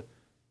called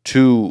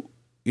to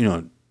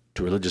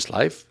religious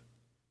life.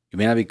 You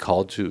may not be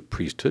called to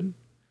priesthood.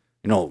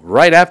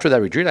 Right after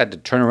that retreat, I had to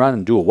turn around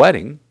and do a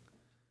wedding.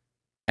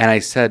 And I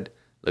said,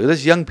 look at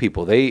these young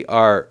people. These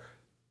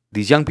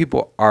young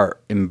people are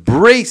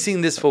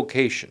embracing this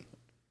vocation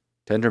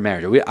to enter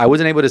marriage. I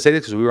wasn't able to say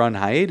this because we were on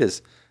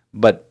hiatus,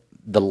 but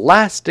the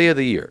last day of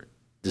the year,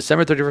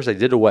 December 31st, I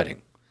did a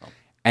wedding.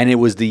 And it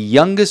was the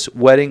youngest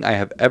wedding I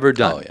have ever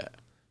done. Oh, yeah.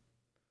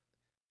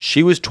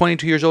 She was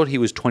 22 years old. He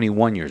was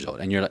 21 years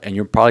old. And you're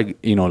probably,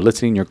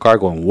 listening in your car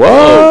going,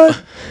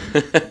 what?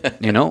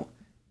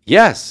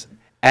 Yes.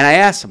 And I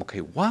asked him,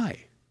 okay,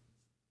 why?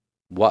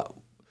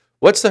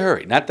 What's the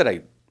hurry? Not that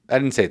I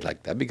didn't say it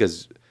like that,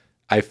 because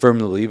I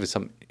firmly believe it's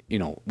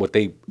what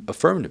they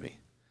affirmed to me.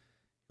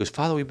 He goes,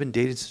 Father, we've been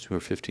dating since we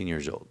were 15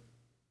 years old.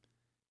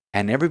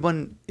 And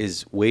everyone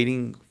is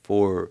waiting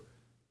for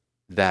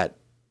that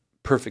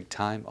perfect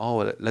time.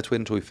 Oh, let's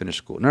wait until we finish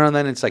school. No,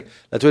 then it's like,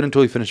 let's wait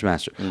until we finish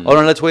master. Oh,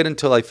 no, let's wait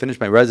until I finish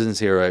my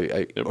residency,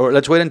 or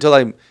let's wait until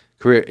I'm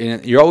career.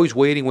 And you're always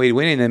waiting,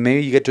 and then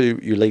maybe you get to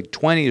your late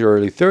 20s or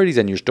early 30s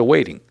and you're still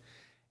waiting.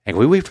 And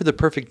we wait for the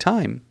perfect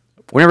time,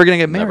 we're never going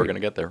to get married. Never going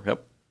to get there.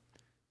 Yep.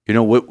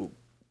 What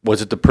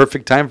was it the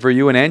perfect time for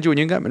you and Andrew when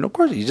you got married? Of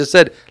course, you just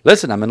said,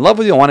 listen, I'm in love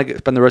with you. I want to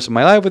spend the rest of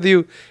my life with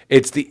you.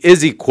 It's the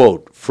Izzy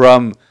quote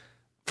from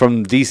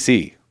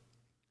D.C.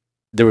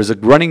 There was a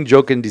running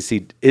joke in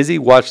D.C. Izzy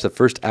watched the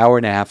first hour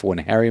and a half when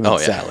Harry met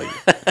Sally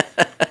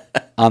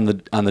on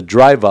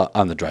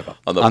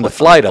the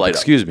flight up.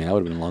 Excuse me, that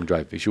would have been a long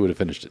drive. She would have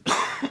finished it.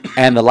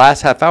 And the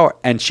last half hour,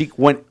 and she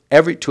went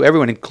to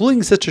everyone,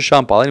 including Sister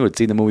Sean Pauline, who had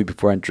seen the movie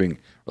before entering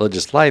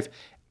religious life,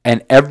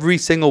 and every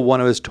single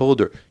one of us told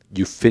her,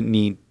 "You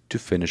need to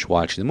finish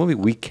watching the movie.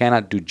 We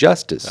cannot do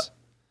justice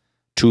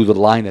to the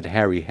line that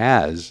Harry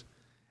has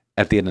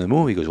at the end of the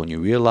movie." He goes, "When you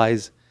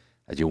realize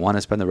that you want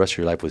to spend the rest of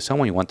your life with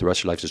someone, you want the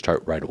rest of your life to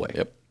start right away."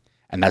 Yep.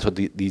 And that's what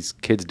these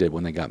kids did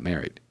when they got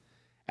married.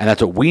 And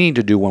that's what we need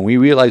to do when we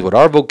realize what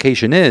our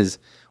vocation is.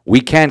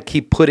 We can't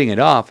keep putting it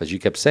off, as you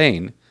kept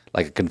saying,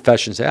 like a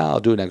confession, say, I'll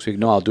do it next week.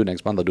 No, I'll do it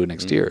next month. I'll do it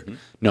next year.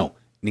 No, it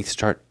needs to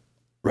start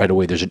right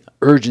away. There's an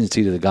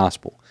urgency to the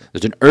gospel.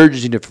 There's an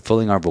urgency to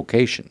fulfilling our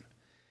vocation,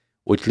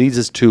 which leads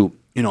us to,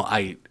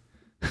 I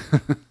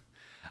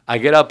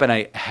get up and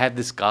I had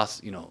this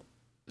gospel, I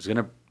was going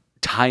to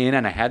tie in,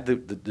 and I had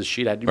the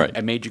sheet. I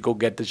made you go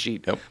get the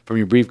sheet from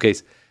your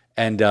briefcase.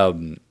 And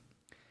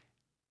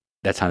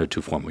that sounded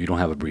too formal. You don't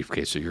have a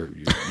briefcase, so your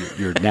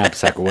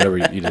knapsack or whatever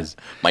it is.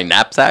 My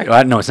knapsack?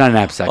 No, it's not a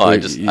knapsack. Oh, I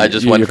just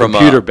went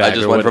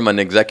from an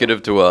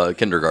executive to a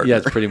kindergarten. Yeah,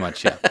 it's pretty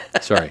much. Yeah,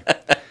 sorry.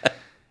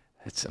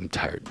 I'm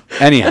tired.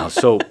 Anyhow,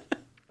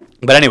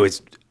 but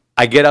anyways,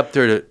 I get up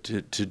there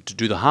to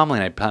do the homily,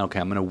 and I plan, okay,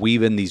 I'm going to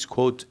weave in these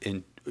quotes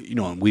and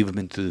weave them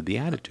into the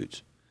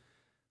Beatitudes.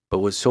 But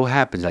what so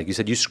happens, like you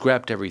said, you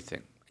scrapped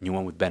everything and you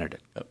went with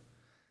Benedict. Yep.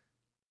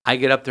 I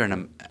get up there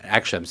and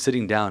I'm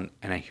sitting down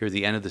and I hear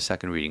the end of the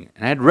second reading,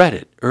 and I had read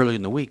it early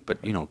in the week, but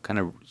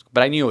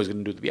but I knew I was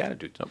going to do the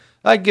Beatitudes. So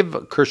I give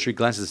a cursory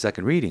glance at the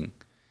second reading,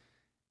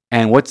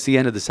 and what's the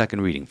end of the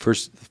second reading?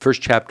 First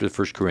chapter of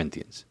 1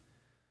 Corinthians.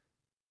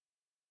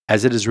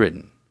 As it is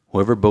written,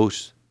 whoever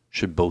boasts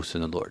should boast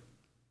in the Lord.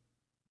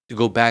 To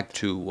go back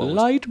to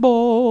Light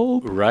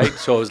bulb. right?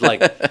 So it was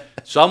like,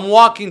 so I'm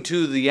walking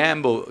to the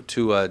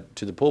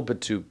to the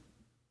pulpit to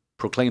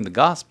proclaim the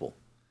gospel,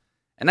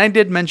 and I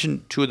did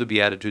mention 2 of the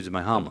Beatitudes in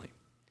my homily,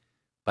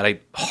 but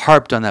I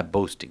harped on that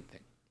boasting thing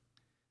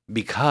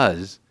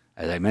because,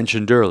 as I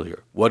mentioned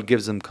earlier, what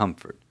gives them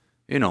comfort?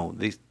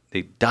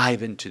 They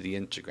dive into the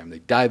Instagram, they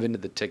dive into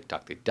the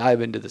TikTok, they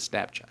dive into the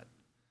Snapchat,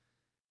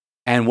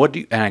 and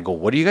I go,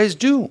 what do you guys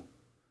do?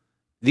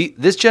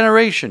 This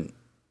generation.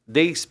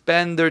 They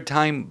spend their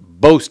time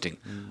boasting.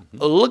 Mm-hmm.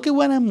 Look at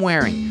what I'm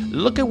wearing.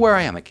 Look at where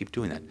I am. I keep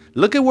doing that.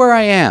 Look at where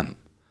I am.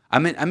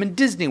 I'm in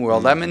Disney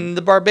World. I'm in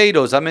the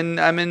Barbados. I'm in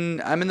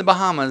the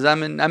Bahamas.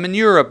 I'm in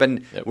Europe,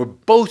 and we're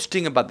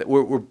boasting about that.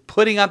 We're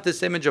putting out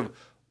this image of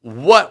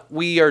what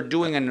we are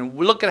doing, and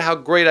look at how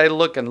great I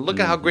look, and look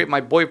at how great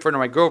my boyfriend or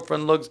my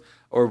girlfriend looks,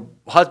 or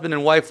husband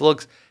and wife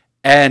looks.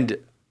 And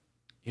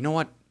you know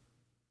what?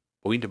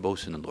 We need to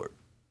boast in the Lord.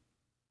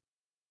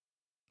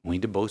 We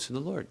need to boast in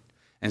the Lord.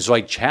 And so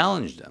I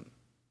challenged them.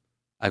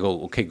 I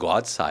go, okay, go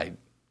outside,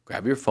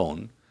 grab your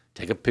phone,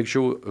 take a picture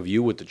of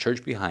you with the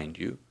church behind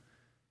you,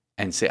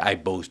 and say, I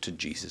boast to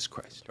Jesus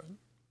Christ.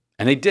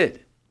 And they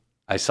did.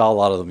 I saw a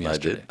lot of them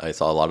yesterday. I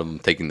saw a lot of them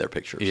taking their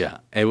pictures. Yeah,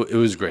 it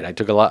was great. I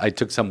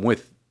took some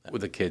with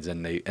the kids,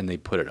 and they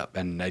put it up.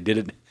 And I did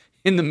it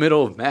in the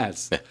middle of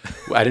Mass.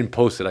 I didn't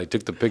post it. I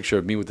took the picture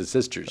of me with the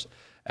sisters.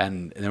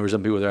 And there were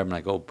some people there. I'm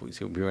like, oh,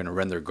 we're going to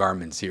rend their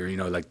garments here,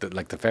 like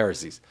the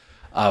Pharisees.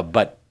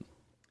 But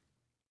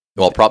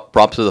well,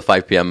 props to the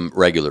 5 p.m.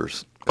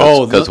 regulars.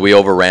 Because we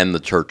overran the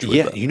church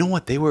with them. You know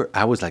what?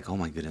 I was like, oh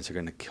my goodness, they're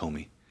going to kill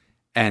me.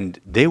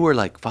 And they were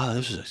like, Father,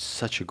 this was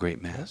such a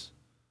great Mass.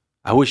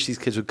 I wish these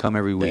kids would come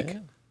every week. Yeah.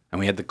 And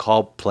we had the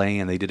call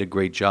playing, and they did a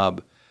great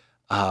job.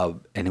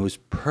 And it was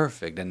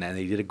perfect. And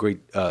they did a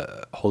great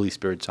Holy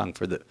Spirit song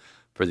for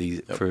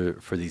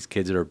these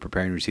kids that are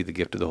preparing to receive the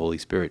gift of the Holy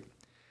Spirit.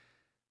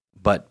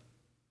 But,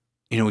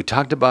 we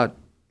talked about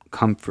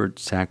comfort,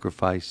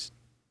 sacrifice,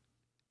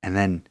 and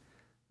then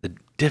the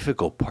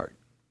difficult part,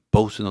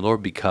 boast in the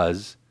Lord,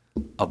 because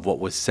of what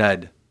was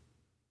said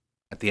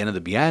at the end of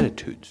the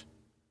Beatitudes.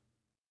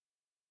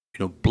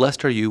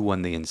 Blessed are you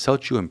when they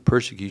insult you and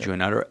persecute you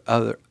and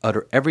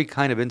utter every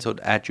kind of insult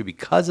at you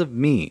because of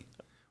me.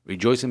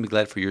 Rejoice and be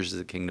glad, for yours is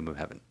the kingdom of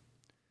heaven.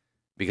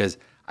 Because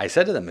I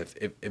said to them,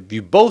 if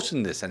you boast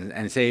in this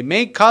and say it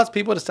may cause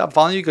people to stop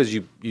following you because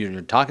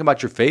you're talking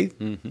about your faith,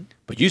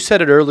 but you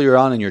said it earlier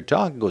on in your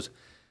talk, it goes,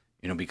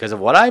 because of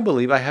what I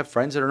believe, I have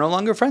friends that are no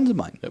longer friends of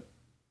mine. Yep.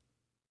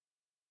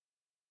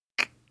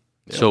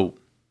 So,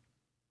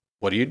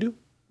 what do?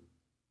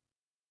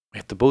 We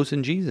have to boast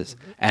in Jesus.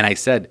 And I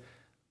said,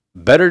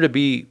 better to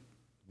be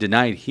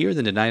denied here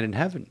than denied in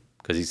heaven.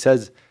 Because he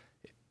says,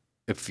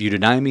 if you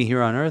deny me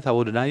here on earth, I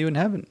will deny you in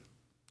heaven.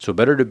 So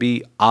better to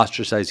be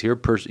ostracized here,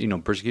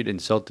 persecuted,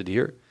 insulted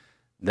here,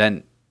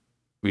 than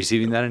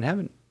receiving that in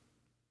heaven.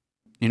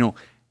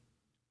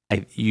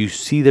 You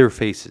see their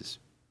faces.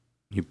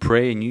 You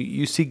pray and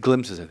you see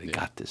glimpses of they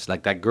got this.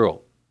 Like that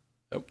girl.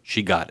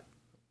 She got it.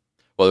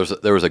 Well,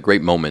 there was a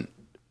great moment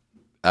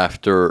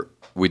after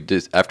we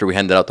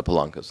handed out the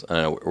palancas.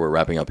 I know we're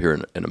wrapping up here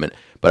in a minute,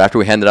 but after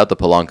we handed out the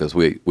palancas,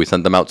 we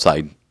sent them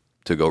outside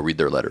to go read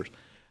their letters,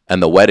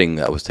 and the wedding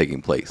that was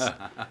taking place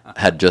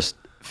had just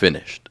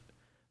finished.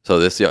 So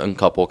this young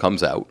couple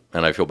comes out,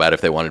 and I feel bad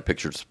if they wanted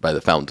pictures by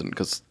the fountain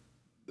because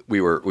we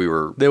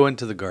were. They went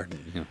to the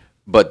garden, yeah.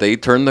 But they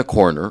turned the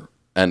corner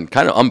and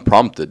kind of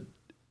unprompted,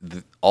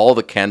 all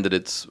the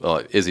candidates.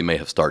 Izzy may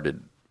have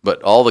started,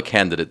 but all the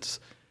candidates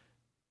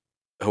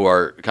who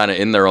are kind of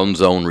in their own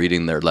zone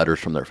reading their letters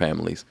from their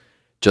families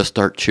just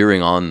start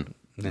cheering on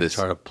this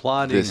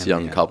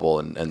young couple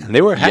and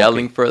they were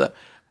yelling for that.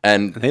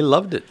 And they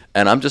loved it.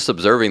 And I'm just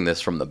observing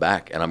this from the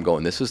back, and I'm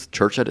going, this is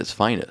church at its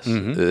finest.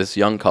 Mm-hmm. This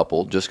young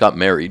couple just got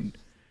married,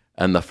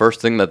 and the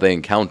first thing that they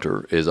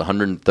encounter is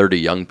 130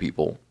 young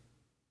people,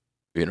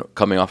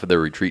 coming off of their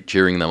retreat,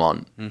 cheering them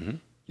on.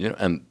 Mm-hmm.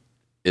 And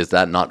is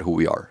that not who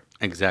we are?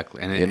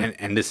 Exactly.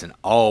 And listen,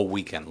 all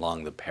weekend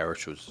long, the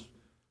parish was,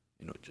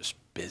 just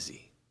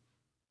busy.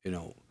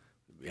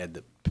 We had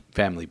the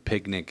family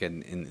picnic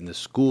and in the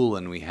school,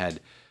 and we had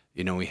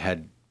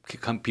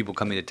people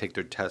coming to take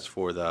their tests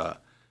for the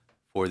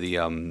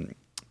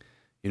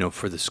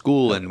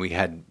school, and we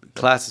had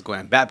classes going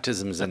on,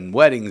 baptisms and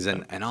weddings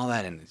and all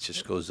that, and it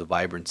just goes the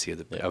vibrancy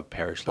of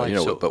parish life.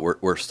 But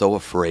we're so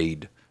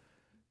afraid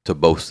to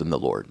boast in the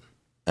Lord,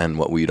 and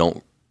what we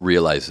don't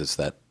realize is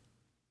that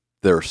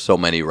there are so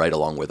many right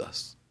along with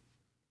us.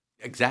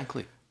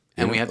 Exactly.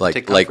 And we have to like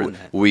take like comfort in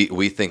that.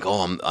 we think,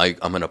 oh,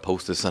 I'm gonna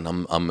post this, and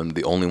I'm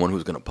the only one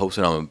who's gonna post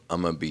it. I'm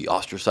gonna be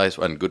ostracized,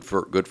 and good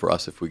for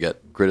us if we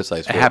get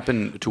criticized. It for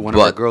happened to one of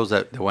our But- girls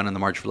that went on the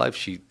March for Life.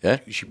 She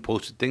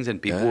posted things,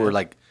 and people were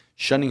like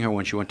shunning her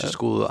when she went to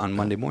school on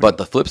Monday morning. But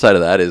the flip side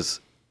of that is,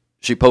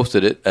 she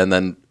posted it, and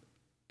then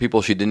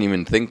people she didn't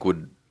even think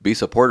would be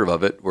supportive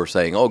of it were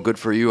saying, "Oh, good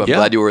for you! I'm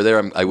glad you were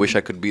there. I wish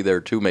I could be there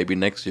too. Maybe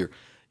next year."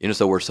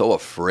 So we're so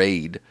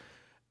afraid,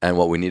 and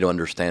what we need to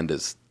understand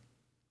is,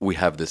 we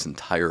have this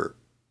entire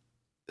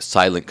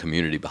silent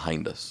community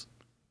behind us,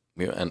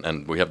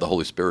 and we have the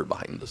Holy Spirit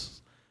behind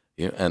us,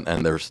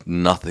 and there's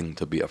nothing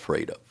to be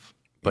afraid of.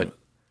 But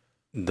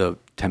the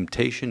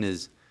temptation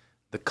is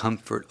the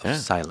comfort of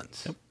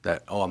silence.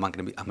 That I'm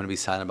gonna be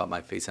silent about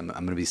my faith. I'm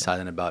gonna be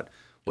silent about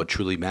what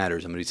truly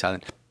matters. I'm gonna be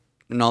silent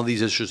in all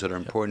these issues that are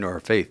important to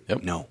our faith.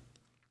 No,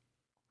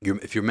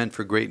 if you're meant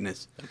for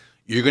greatness,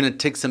 you're gonna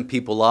tick some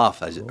people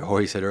off, as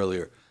Jorge said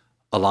earlier,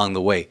 along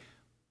the way,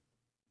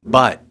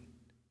 but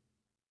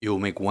you'll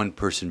make one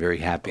person very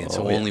happy, and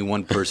so only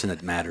one person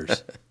that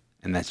matters,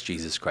 and that's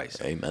Jesus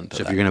Christ. Amen to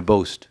So if that. you're gonna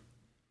boast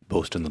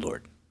in the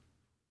Lord.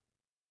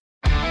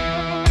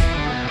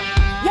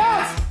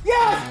 Yes!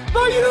 Yes! The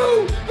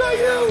you! The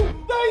you!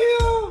 The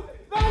you!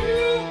 The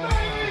you,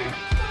 baby!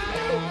 The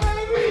you,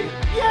 baby!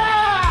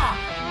 Yeah!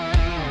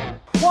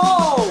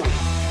 Whoa!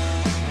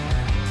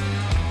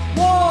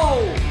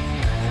 Whoa!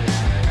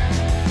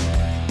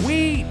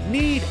 We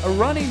need a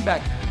running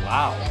back.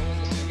 Wow.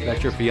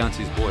 That's your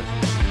fiance's boy.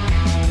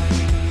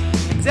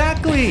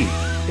 Exactly.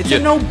 It's You a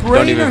don't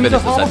no-brainer. even He's a finish the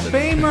Hall of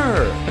sentence.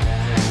 Famer.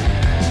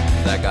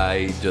 That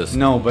guy just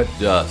No, but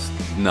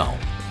no.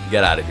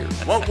 Get out of here.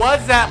 what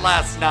was that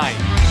last night?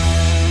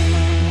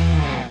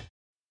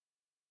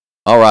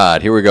 All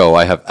right, here we go.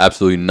 I have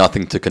absolutely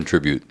nothing to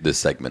contribute this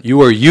segment.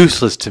 You are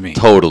useless to me.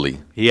 Totally.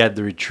 He had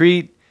the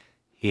retreat.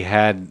 He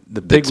had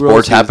the Did big sports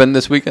roast. happen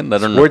this weekend? I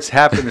don't know. Sports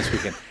happened this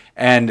weekend,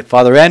 and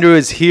Father Andrew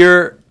is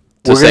here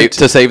To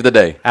save the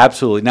day.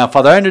 Absolutely. Now,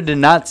 Father Andrew did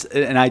not,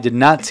 and I did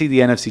not see the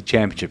NFC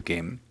Championship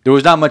game. There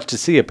was not much to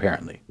see,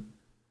 apparently.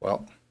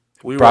 Well,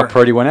 we Brock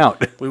Purdy went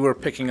out. we were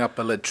picking up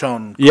a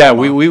lechon. Yeah,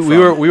 coma we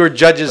from were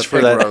judges the for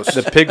pig that roast.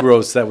 the pig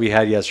roast that we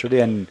had yesterday,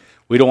 and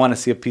we don't want to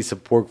see a piece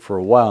of pork for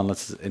a while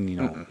unless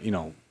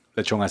lechon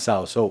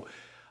asado. So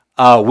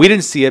we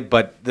didn't see it,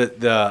 but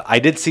I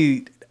did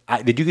see.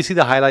 Did you see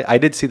the highlight? I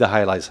did see the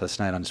highlights last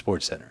night on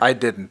Sports Center. I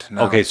didn't.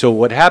 No. Okay, so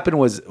what happened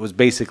was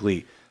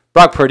basically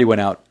Brock Purdy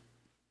went out,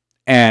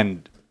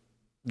 and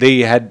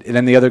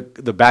then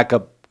the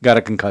backup got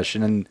a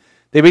concussion, and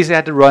they basically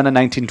had to run a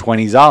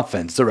 1920s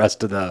offense the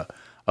rest of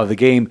the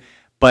game.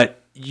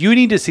 But you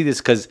need to see this,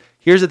 because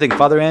here's the thing: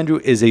 Father Andrew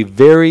is a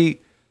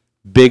very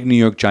big New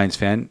York Giants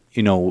fan.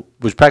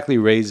 Was practically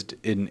raised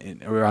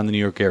in around the New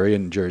York area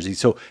in Jersey.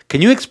 So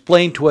can you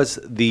explain to us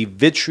the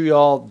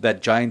vitriol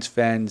that Giants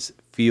fans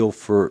feel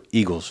for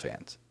Eagles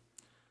fans?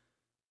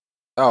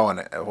 Oh, and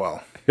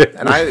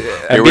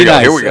I. Here we go.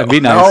 Here we go. And be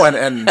nice. No,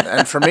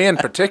 and for me in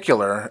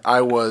particular,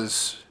 I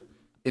was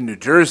in New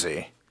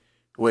Jersey,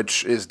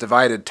 which is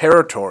divided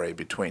territory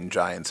between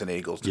Giants and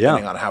Eagles,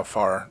 depending on how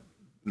far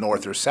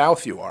north or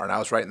south you are, and I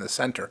was right in the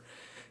center.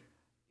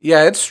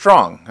 Yeah, it's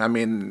strong. I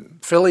mean,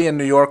 Philly and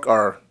New York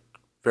are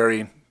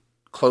very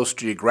close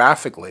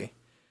geographically.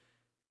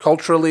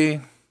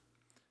 Culturally,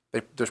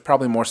 there's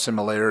probably more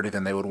similarity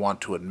than they would want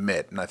to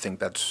admit, and I think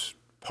that's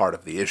part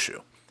of the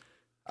issue.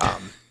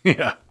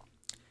 Yeah.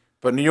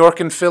 But New York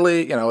and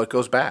Philly, it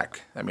goes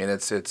back. I mean,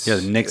 it's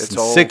The Knicks it's and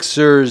all-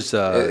 Sixers,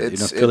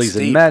 it's Phillies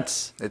and deep.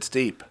 Mets. It's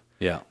deep,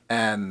 Yeah.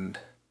 and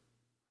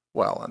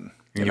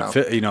You whenever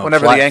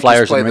Fly- the Yankees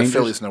Flyers play and the Rangers.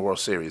 Phillies in the World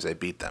Series, they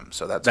beat them.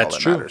 So that's all That's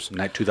that true. matters.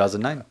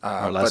 2009,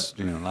 our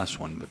last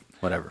one, but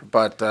whatever.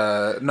 But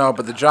no,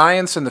 but the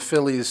Giants and the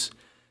Phillies,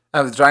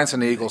 the Giants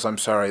and the Eagles. I'm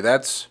sorry,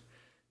 that's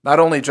not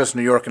only just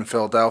New York and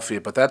Philadelphia,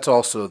 but that's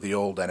also the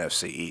old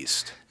NFC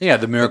East. Yeah,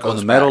 the Miracle in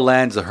goes the back.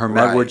 Meadowlands, the Herm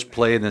Right. Edwards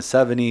play in the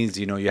 70s.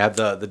 You have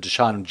the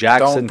Deshaun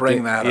Jackson. Don't bring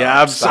thing. that Yeah,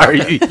 up. I'm Stop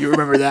sorry. You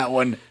remember that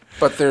one.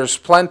 But there's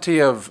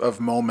plenty of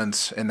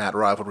moments in that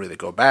rivalry that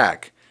go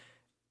back.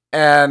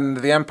 And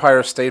the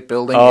Empire State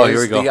Building Oh, here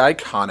is we go. the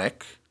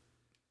iconic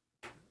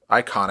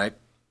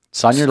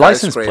It's on your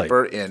license plate.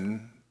 skyscraper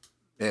in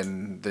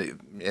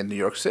New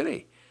York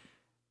City.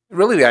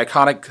 Really, the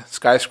iconic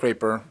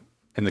skyscraper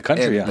In the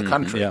country, in yeah. the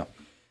country. Yeah.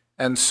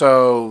 And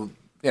so,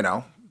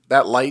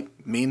 that light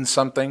means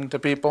something to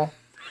people.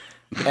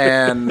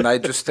 And I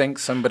just think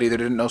somebody that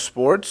didn't know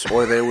sports,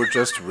 or they were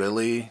just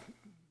really,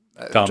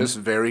 Dumb. just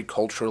very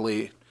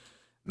culturally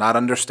not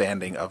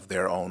understanding of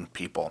their own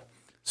people.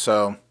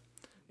 So,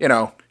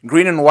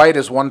 green and white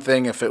is one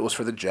thing if it was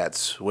for the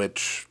Jets,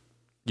 which,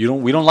 We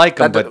don't like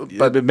them, That-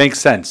 but it makes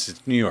sense.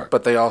 It's New York.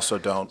 but they also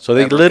don't. So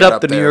they ever lit get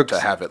up the New there York to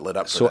have it lit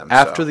up for So them.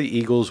 after the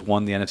Eagles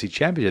won the NFC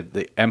Championship,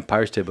 the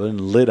Empire State Building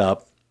lit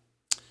up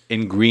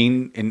in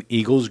green, in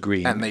Eagles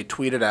green. and they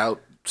tweeted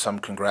out some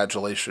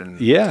congratulation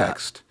Yeah.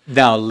 text.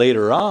 Now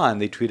later on,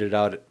 they tweeted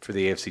out for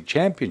the AFC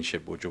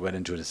Championship, which we'll get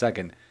into in a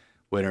second,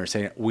 when they're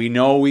saying, "We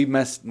know we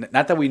messed."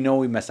 Not that we know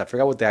we messed. I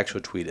forgot what the actual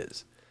tweet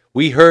is.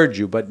 We heard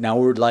you, but now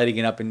we're lighting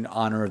it up in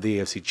honor of the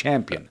AFC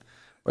champion.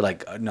 We're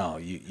like, no,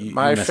 you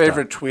My messed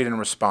favorite up. tweet in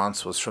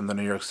response was from the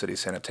New York City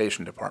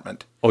Sanitation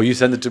Department, Oh, you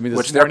sent it to me this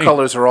which morning? their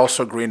colors are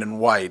also green and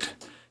white.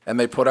 And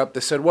they put up,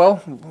 they said,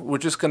 well, we're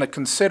just going to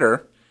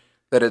consider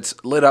that it's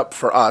lit up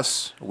for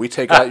us. We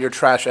take out your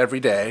trash every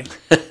day.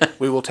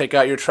 We will take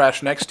out your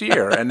trash next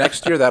year. And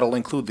next year, that'll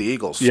include the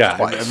Eagles Yeah,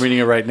 twice. I'm reading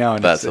it right now.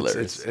 And That's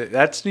it's hilarious.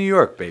 That's New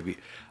York, baby.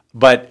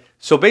 But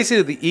so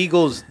basically, the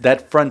Eagles,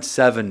 that front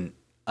seven,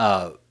 Yeah,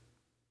 got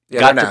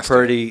they're to nasty.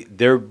 Purdy.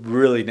 They're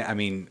really, I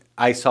mean,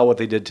 I saw what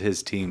they did to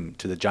his team,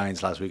 to the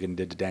Giants last week, and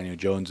did to Daniel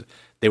Jones.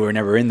 They were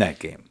never in that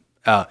game.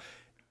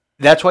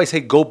 That's why I say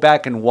go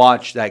back and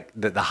watch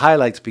the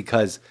highlights,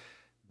 because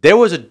there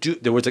was a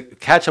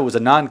catch that was a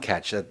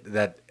non-catch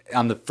that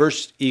on the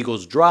first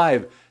Eagles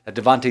drive that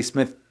Devontae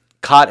Smith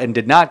caught and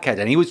did not catch,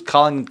 and he was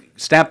calling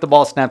snap the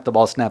ball, snap the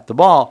ball, snap the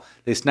ball.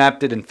 They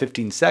snapped it in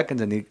 15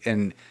 seconds,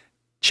 and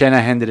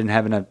Shanahan didn't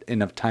have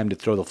enough time to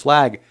throw the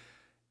flag.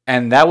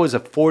 And that was a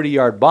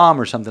 40-yard bomb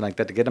or something like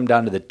that to get them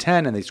down to the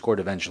 10, and they scored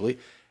eventually.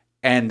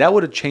 And that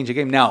would have changed the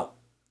game. Now,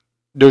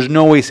 there's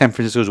no way San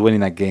Francisco was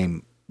winning that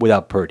game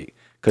without Purdy.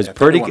 Because Yeah,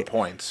 Purdy 31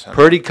 points.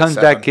 Purdy comes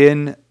 7. back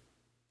in,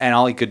 and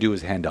all he could do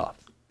was hand off.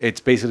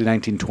 It's basically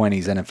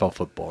 1920s NFL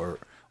football, or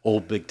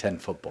old Big Ten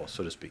football,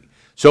 so to speak.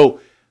 So,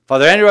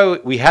 Father Andrew,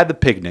 we had the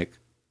picnic,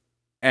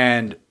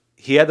 and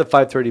he had the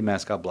 5:30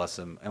 mass, God bless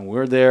him, and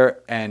we're there,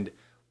 and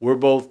we're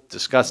both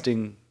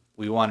disgusting.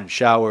 We wanted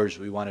showers,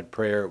 we wanted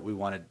prayer, we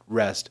wanted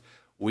rest.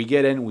 We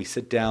get in, we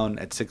sit down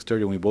at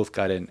 6:30, and we both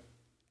got in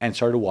and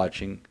started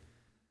watching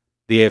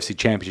the AFC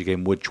Championship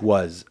game, which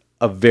was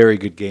a very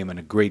good game and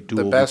a great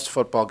duel. The best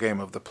football game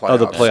of the playoffs. of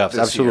the playoffs,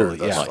 this year absolutely.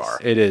 thus Yeah, far.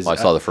 it is. Well, I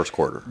saw the first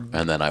quarter,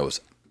 and then I was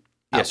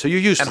Yeah, so you're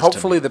used And to it.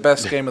 hopefully the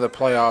best game of the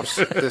playoffs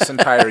this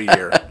entire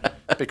year,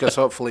 because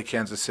hopefully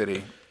Kansas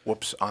City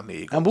whoops on the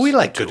Eagles. But we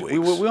like in good. 2 We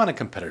weeks. want a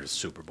competitive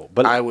Super Bowl.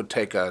 But I would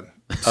take a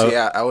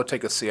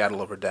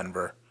Seattle over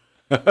Denver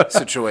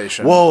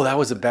situation. whoa, that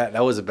was a bad.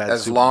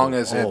 As Super long Bowl.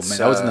 as oh, it's, man,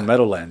 that was in the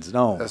Meadowlands.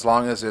 No, As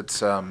long as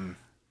it's that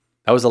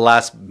was the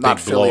last big not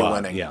Philly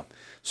blowout. winning. Yeah.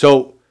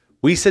 So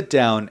we sit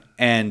down,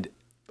 and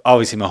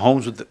obviously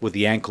Mahomes with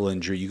the ankle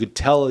injury, you could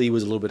tell he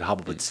was a little bit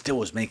hobbled, but still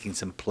was making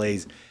some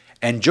plays.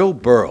 And Joe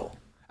Burrow,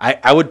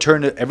 I would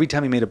turn to every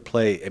time he made a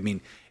play. I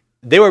mean,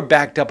 they were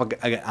backed up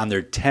on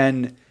their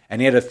 10,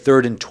 and he had a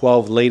 3rd and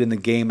 12 late in the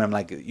game. I'm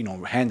like,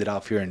 hand it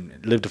off here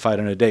and live to fight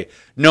another day.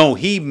 No,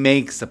 he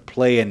makes a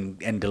play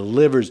and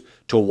delivers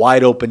to a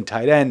wide open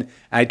tight end. And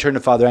I turn to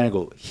Father Ann and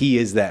go, he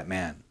is that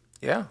man.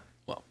 yeah.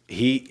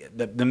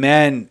 The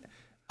man,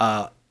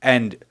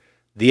 and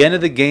the end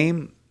of the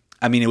game.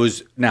 I mean, it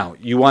was now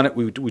you want it.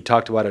 We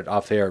talked about it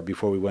off air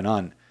before we went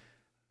on.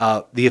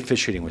 The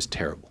officiating was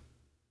terrible.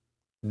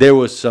 There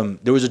was a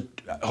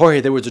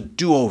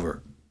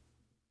do-over.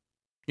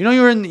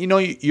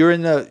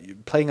 You're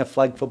playing a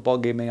flag football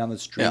game maybe on the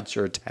streets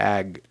or a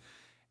tag,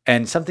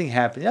 and something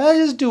happened.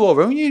 Just do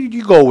over. I mean,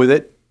 you go with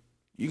it.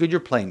 You're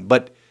playing,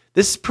 but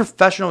this is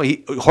professional.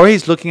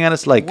 Jorge's looking at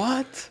us like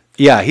what?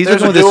 Yeah, he's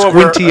There's looking a with his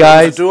do-over. squinty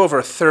eyes. There's a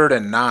do-over 3rd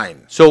and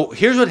 9. So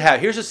here's what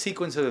happened. Here's a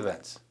sequence of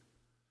events.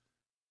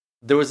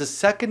 There was a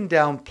 2nd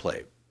down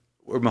play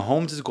where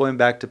Mahomes is going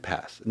back to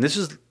pass. And this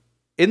is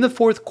in the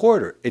 4th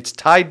quarter. It's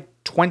tied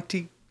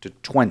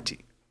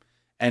 20-20.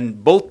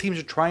 And both teams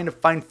are trying to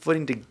find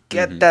footing to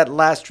get that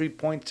last 3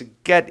 points to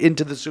get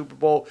into the Super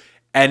Bowl.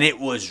 And it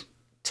was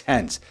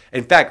tense.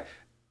 In fact,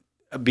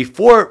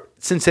 before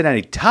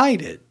Cincinnati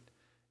tied it,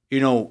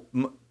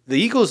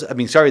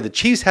 the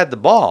Chiefs had the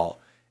ball.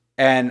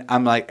 And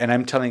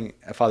I'm telling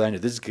Father Andrew,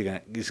 this is gonna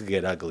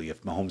get ugly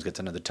if Mahomes gets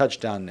another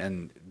touchdown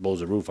and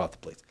blows the roof off the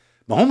place.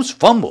 Mahomes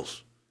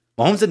fumbles.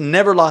 Mahomes had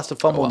never lost a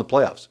fumble in the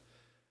playoffs.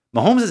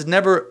 Mahomes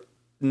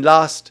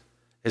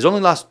has only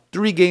lost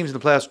 3 games in the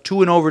playoffs,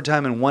 2 in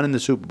overtime and 1 in the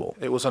Super Bowl.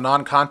 It was a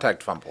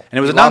non-contact fumble. And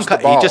it was He a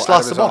non-contact. He ball just out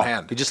lost of the his own ball.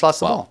 hand. He just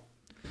lost the ball.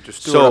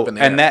 Just threw it up in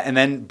the air. And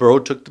then Burrow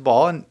took the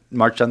ball and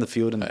marched down the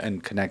field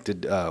and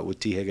connected with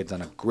T. Higgins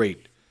on a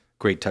great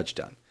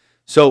touchdown.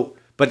 So,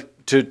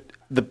 but to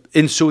the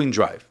ensuing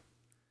drive,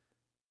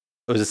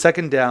 it was a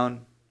 2nd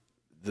down.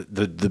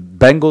 The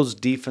Bengals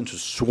defense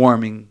was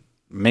swarming,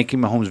 making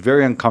Mahomes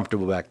very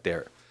uncomfortable back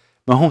there.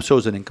 Mahomes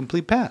throws an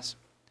incomplete pass.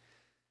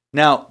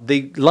 Now,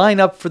 they line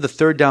up for the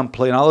 3rd down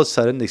play, and all of a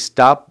sudden, they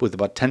stop with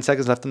about 10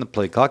 seconds left on the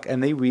play clock,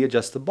 and they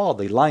readjust the ball.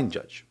 They line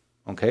judge,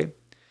 okay?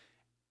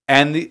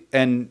 And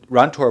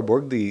Ron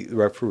Torborg, the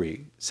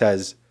referee,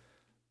 says,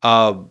 we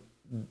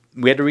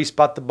had to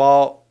respot the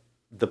ball.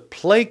 The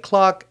play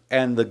clock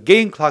and the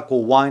game clock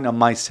will wind on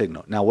my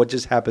signal. Now, what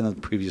just happened on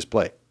the previous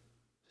play?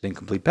 It's an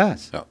incomplete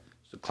pass. Yeah.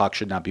 So the clock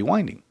should not be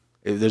winding.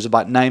 There's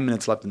about 9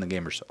 minutes left in the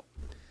game or so.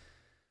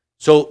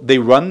 So they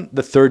run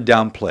the 3rd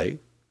down play.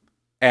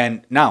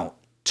 And now,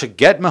 to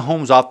get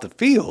Mahomes off the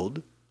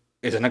field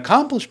is an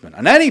accomplishment.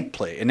 On any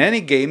play, in any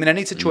game, in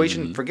any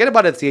situation, forget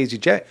about it, it's the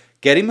ACJ.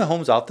 Getting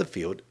Mahomes off the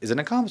field is an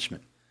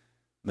accomplishment.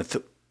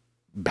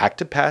 Back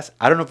to pass.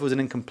 I don't know if it was an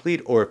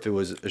incomplete or if it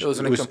was... It was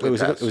an incomplete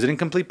pass. It was an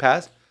incomplete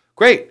pass.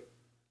 Great.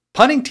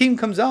 Punting team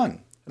comes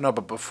on. No,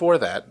 but before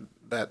that,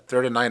 that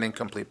 39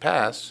 incomplete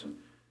pass,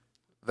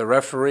 the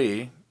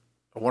referee,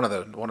 one of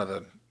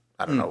the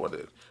I don't know what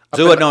it. Up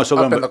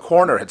in the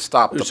corner had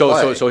stopped the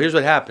play. So here's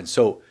what happened.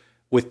 So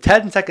with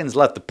 10 seconds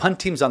left, the punt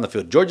team's on the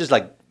field. George is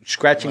like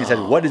scratching his head.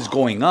 What is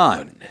going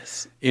on?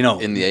 Goodness. You know,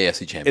 In the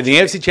AFC Championship. in the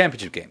AFC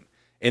Championship game,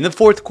 in the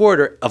fourth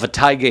quarter of a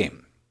tie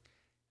game.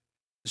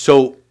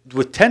 So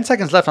with 10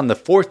 seconds left on the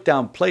fourth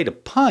down play to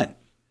punt,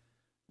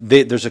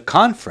 there's a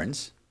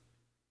conference,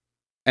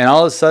 and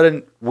all of a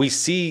sudden we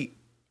see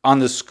on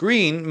the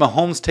screen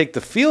Mahomes take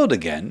the field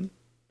again.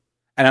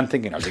 And I'm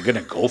thinking, are they going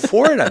to go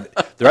for it?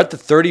 They're at the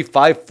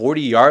 35,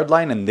 40-yard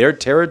line in their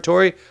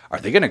territory. Are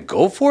they going to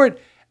go for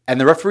it? And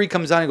the referee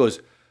comes down and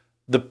goes,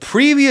 the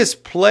previous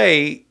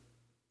play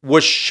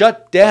was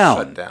shut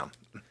down.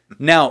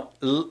 Now,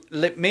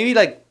 maybe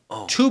like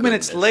 2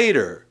 minutes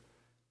later,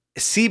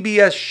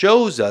 CBS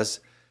shows us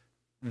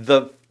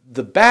the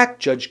back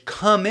judge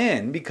come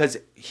in because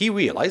he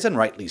realized, and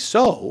rightly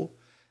so,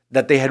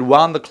 that they had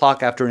wound the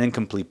clock after an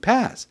incomplete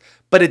pass.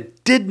 But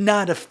it did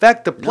not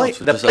affect the play.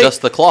 No, so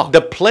just the clock.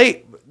 The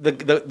play,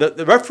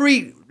 the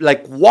referee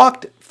like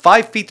walked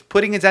 5 feet,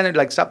 putting his hand in,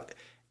 like stop.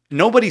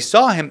 Nobody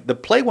saw him. The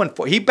play went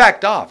for. He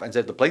backed off and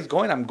said, "The play's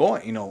going. I'm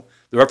going." You know,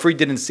 the referee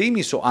didn't see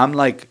me, so I'm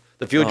like,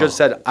 the field judge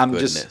said, "I'm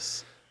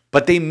just."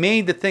 But they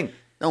made the thing.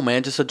 No,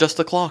 man, just adjust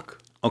the clock.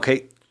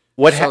 Okay,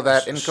 So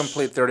that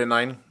incomplete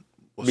 39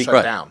 was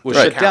shut down. Was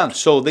shut down.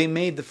 So they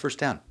made the first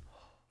down.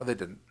 Oh, they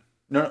didn't.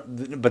 No,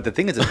 but the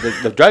thing is,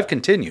 the drive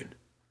continued.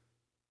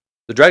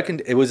 The drive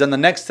it was on the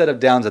next set of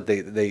downs that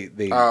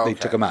they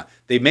took him out.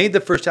 They made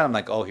the first down. I'm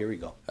like, oh, here we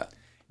go.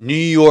 New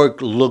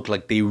York looked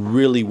like they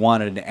really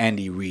wanted an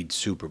Andy Reid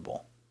Super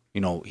Bowl.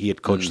 You know, he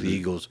had coached the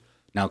Eagles,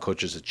 now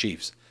coaches the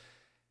Chiefs.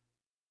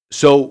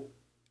 So,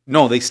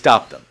 no, they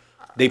stopped them.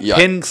 They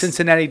pinned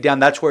Cincinnati down.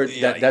 That's where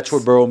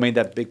Burrow made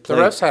that big play.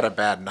 The refs had a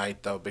bad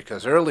night though,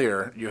 because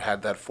earlier you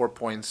had that 4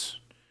 points.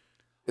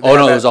 It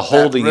was a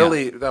holding.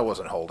 That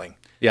wasn't holding.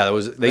 Yeah, that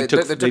was. They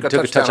took a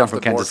touchdown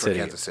from Kansas City.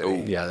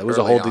 Yeah, that was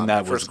a holding.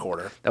 That first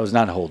quarter. That was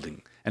not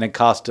holding, and it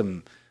cost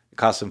them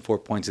 4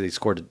 points. They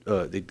scored.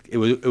 It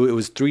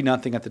was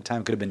 3-0 at the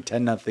time. Could have been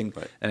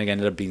 10-0, and it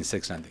ended up being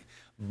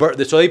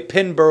 6-0. So they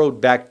pinned Burrow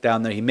back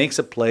down there. He makes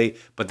a play,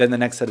 but then the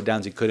next set of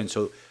downs he couldn't.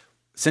 So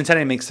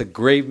Cincinnati makes a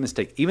grave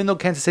mistake. Even though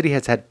Kansas City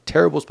has had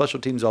terrible special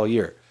teams all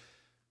year,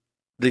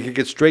 they could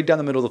get straight down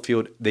the middle of the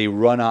field. They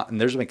run out, and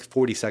there's like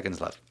 40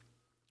 seconds left.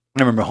 I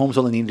remember Mahomes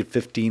only needed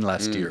 15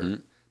 last year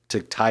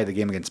to tie the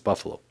game against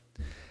Buffalo.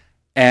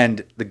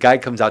 And the guy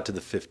comes out to the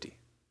 50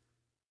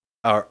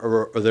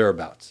 or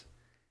thereabouts.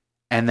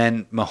 And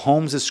then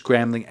Mahomes is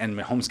scrambling, and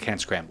Mahomes can't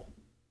scramble.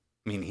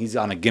 I mean, he's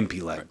on a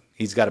gimpy leg.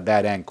 He's got a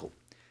bad ankle.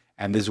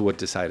 And this is what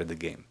decided the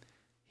game.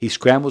 He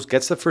scrambles,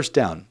 gets the first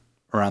down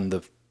around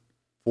the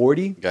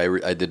 40.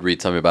 I did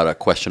read something about a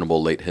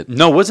questionable late hit.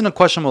 No, it wasn't a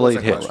questionable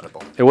late hit.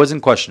 It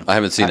wasn't questionable. I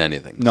haven't seen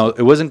anything. No,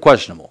 it wasn't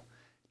questionable.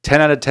 10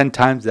 out of 10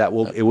 times it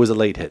was a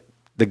late hit.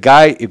 The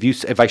guy,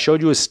 if I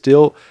showed you a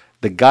still,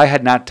 the guy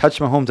had not touched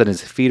Mahomes and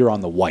his feet are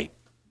on the white.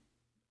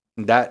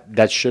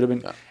 That should have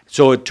been. Yeah.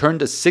 So it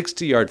turned a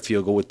 60-yard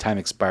field goal with time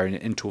expiring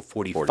into a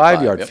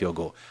 45-yard field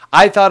goal.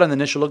 I thought on the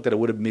initial look that it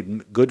would have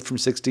been good from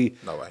 60.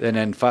 No way. And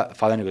then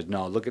Father goes,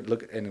 no, look,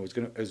 and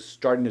it was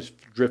starting to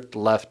drift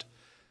left,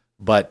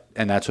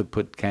 and that's what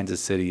put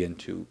Kansas City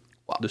into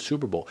the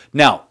Super Bowl.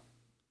 Now,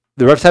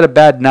 the refs had a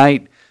bad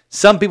night.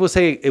 Some people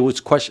say it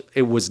was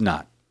It was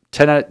not.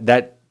 10 out,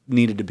 that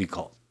needed to be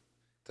called.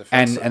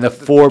 And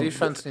the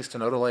defense needs to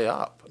know to lay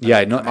up.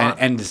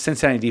 And the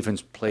Cincinnati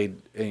defense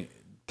played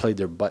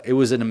their butt. It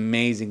was an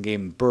amazing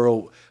game.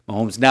 Burrow,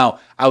 Mahomes.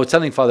 Now, I was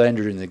telling Father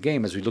Andrew in the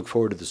game as we look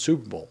forward to the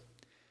Super Bowl,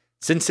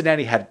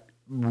 Cincinnati had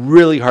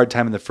really hard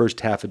time in the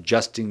first half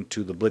adjusting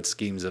to the blitz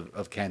schemes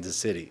of Kansas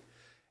City.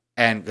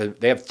 And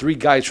they have 3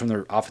 guys from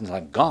their offensive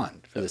line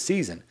gone for the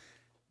season.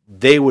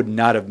 They would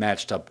not have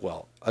matched up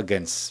well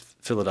against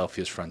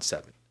Philadelphia's front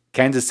seven.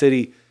 Kansas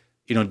City,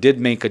 did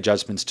make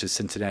adjustments to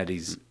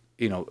Cincinnati's,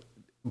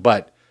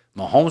 but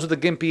Mahomes with a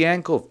gimpy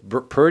ankle,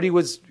 Purdy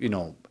was,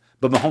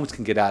 but Mahomes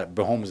can get out.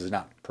 Mahomes is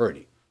not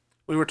Purdy.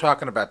 We were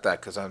talking about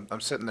that because I'm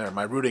sitting there.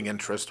 My rooting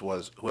interest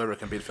was whoever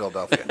can beat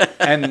Philadelphia.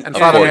 and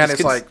Father Man,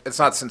 it's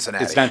not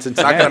Cincinnati. It's not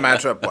Cincinnati. Not going to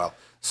match up well.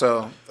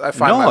 So I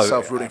find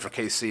myself rooting for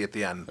KC at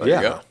the end. But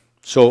yeah.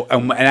 So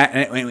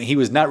and he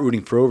was not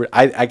rooting for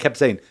overtime. I kept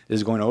saying this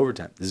is going to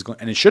overtime.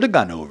 And it should have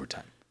gone to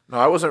overtime. No,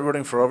 I wasn't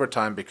rooting for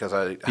overtime because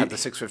I had the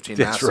 6:15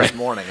 mass this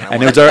morning.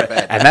 And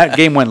that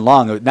game went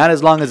long. Not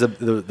as long as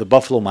the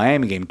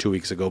Buffalo-Miami game 2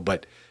 weeks ago,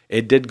 but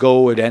it did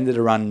go. It ended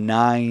around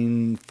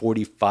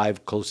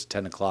 9:45, close to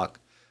 10 o'clock.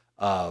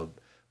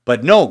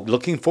 But no,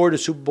 looking forward to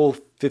Super Bowl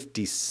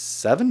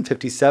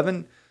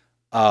 57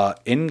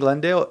 in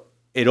Glendale.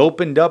 It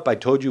opened up. I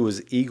told you it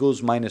was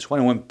Eagles -1.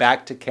 It went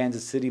back to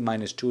Kansas City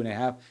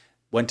 -2.5.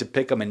 Went to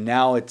pick them, and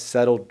now it's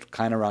settled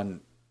kind of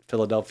around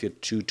Philadelphia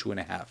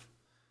 2.5.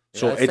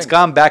 So it's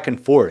gone back and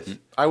forth.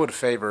 I would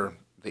favor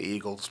the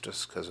Eagles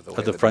just because of the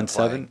way the front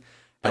seven.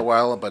 But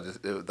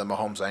the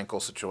Mahomes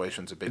ankle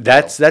situation's a big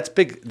deal. That's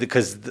big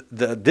because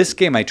this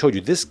game I told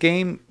you, this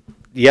game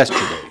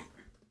yesterday,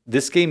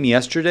 this game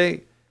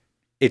yesterday,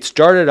 it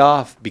started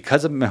off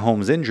because of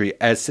Mahomes' injury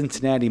as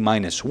Cincinnati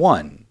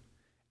 -1.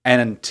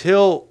 And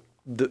until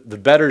the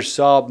bettors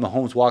saw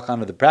Mahomes walk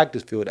onto the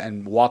practice field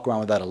and walk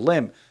around without a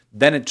limp,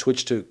 then it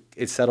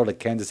settled at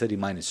Kansas City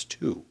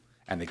 -2,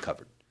 and they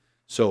covered.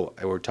 So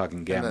we're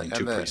talking gambling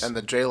too. And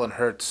the Jalen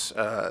Hurts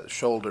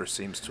shoulder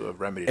seems to have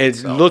remedied It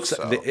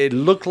itself. it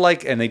looked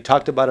like, and they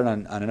talked about it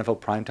on NFL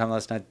Primetime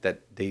last night,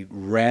 that they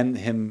ran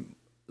him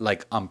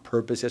like on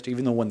purpose yesterday,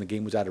 even though when the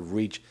game was out of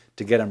reach,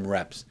 to get him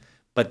reps.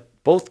 But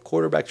both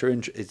quarterbacks are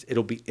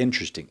it'll be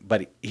interesting.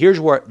 But here's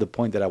where the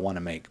point that I want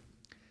to make.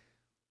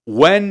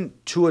 When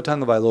Tua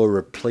Tagovailoa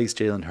replaced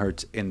Jalen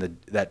Hurts in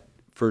that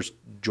first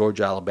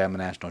Georgia-Alabama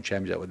national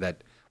championship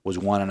that was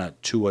won on a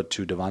Tua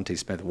to Devontae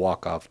Smith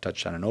walk-off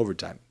touchdown in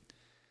overtime,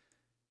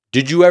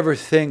 did you ever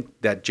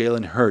think that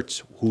Jalen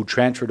Hurts, who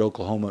transferred to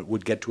Oklahoma,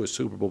 would get to a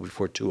Super Bowl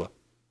before Tua?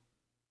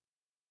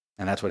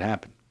 And that's what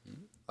happened.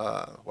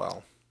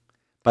 Well,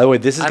 by the way,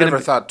 this is I going to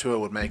never thought Tua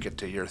would make it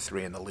to year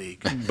 3 in the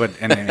league. But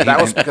That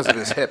was because of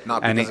his hip,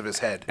 not because of his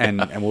head.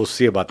 and we'll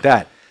see about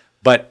that.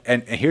 But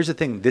and here's the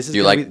thing: this is Do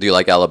you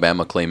like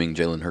Alabama claiming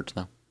Jalen Hurts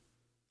now?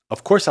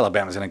 Of course,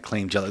 Alabama's going to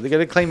claim Jalen. They're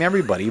going to claim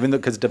everybody, even though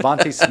because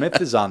Devontae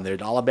Smith is on there.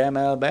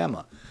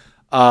 Alabama.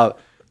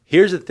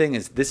 Here's the thing: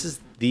 this is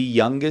the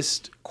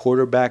youngest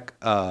quarterback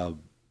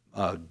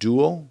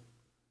duel,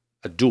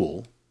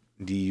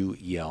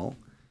 DUEL,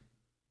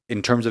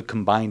 in terms of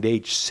combined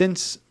age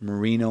since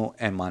Marino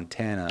and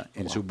Montana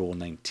in Super Bowl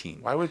 19.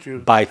 Why would you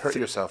By hurt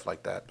yourself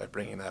like that by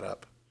bringing that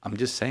up? I'm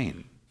just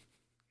saying.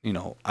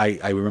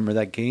 I remember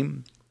that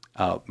game.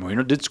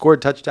 Marino did score a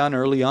touchdown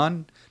early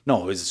on.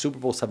 No, it was Super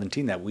Bowl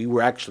 17 that we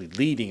were actually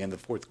leading in the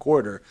fourth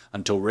quarter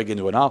until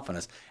Riggins went off on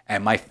us.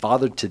 And my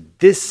father, to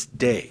this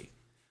day,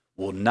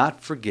 will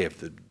not forgive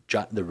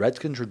the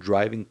Redskins were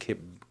driving.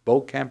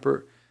 Bo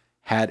Camper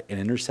had an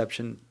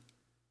interception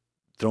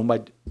thrown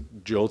by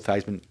Joe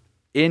Theismann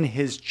in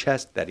his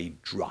chest that he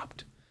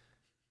dropped.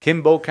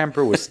 Kim Bo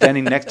Camper was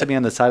standing next to me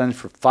on the sidelines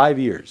for 5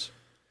 years.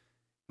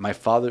 My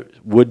father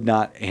would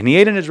not, and he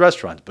ate in his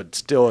restaurants, but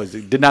still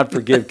did not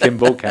forgive Kim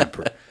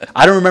Bocamper.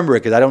 I don't remember it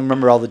because I don't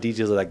remember all the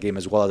details of that game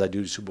as well as I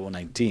do Super Bowl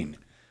 19.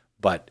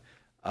 But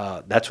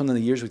that's one of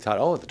the years we thought,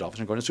 the Dolphins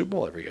are going to Super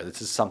Bowl every year.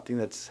 This is something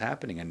that's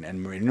happening,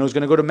 and Marino's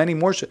going to go to many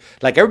more.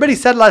 Like everybody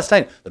said last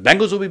night, the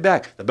Bengals will be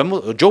back.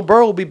 Joe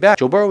Burrow will be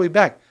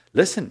back.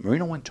 Listen,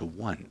 Marino went to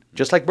 1,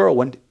 just like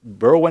Burrow.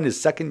 Burrow went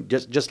his second,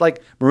 just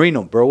like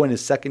Marino. Burrow went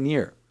his second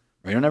year.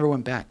 Marino never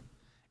went back.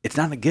 It's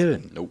not a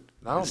given. Nope.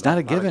 It's not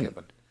a given.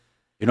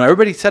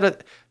 Everybody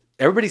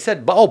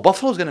said,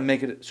 Buffalo's going to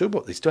make it to Super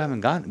Bowl. They still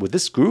haven't gone. With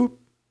this group,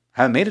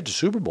 haven't made it to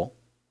Super Bowl.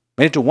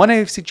 Made it to one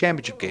AFC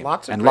Championship game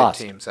Lots of and great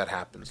lost. teams that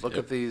happens. Look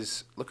at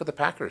these. Look at the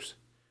Packers.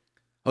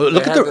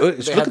 Look at the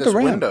this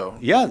Rams. window.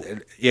 Yeah,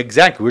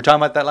 exactly. We were talking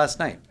about that last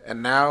night.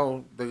 And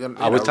now they're going.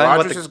 I was talking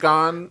Rodgers about is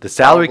gone. The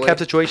salary probably, cap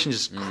situation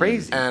is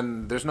crazy.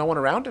 and there's no one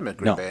around him at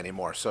Green Bay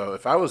anymore. So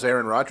if I was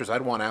Aaron Rodgers,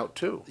 I'd want out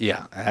too.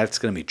 Yeah, that's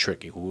going to be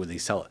tricky. Who would they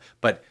sell it?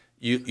 But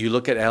you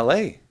look at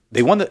LA.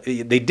 They won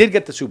they did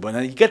get the Super Bowl. Now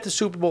you get the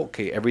Super Bowl,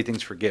 okay,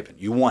 everything's forgiven.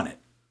 You won it.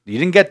 You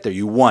didn't get there,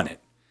 you won it.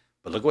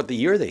 But look what the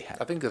year they had.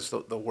 I think it's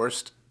the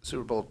worst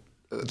Super Bowl.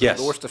 Yes.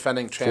 The worst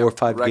defending champ 4 or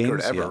 5 record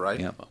games ever, yeah, right?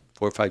 Yeah,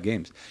 4 or 5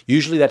 games.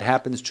 Usually that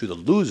happens to the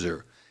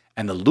loser,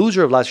 and the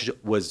loser of last year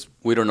was.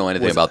 We don't know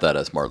anything about that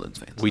as Marlins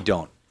fans. We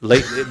don't.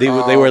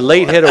 They were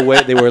late hit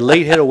away. They were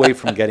late hit away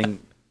from getting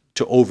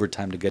to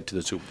overtime to get to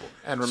the Super Bowl.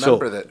 And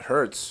remember that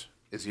Hurts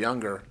is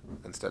younger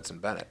than Stetson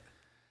Bennett.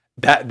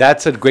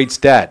 That's a great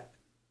stat.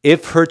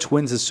 If Hurts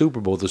wins the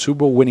Super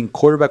Bowl winning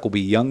quarterback will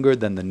be younger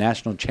than the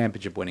national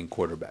championship winning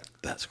quarterback.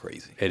 That's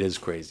crazy. It is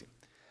crazy.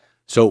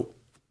 So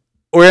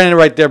we're in it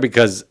right there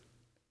because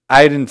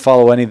I didn't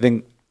follow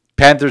anything.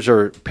 Panthers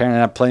are apparently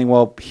not playing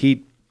well.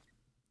 Heat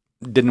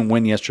didn't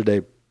win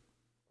yesterday.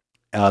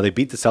 They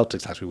beat the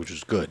Celtics last week, which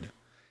was good.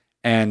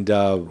 And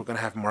we're going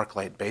to have Mark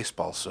Light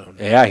baseball soon.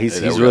 Yeah, he's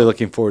really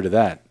looking forward to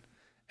that.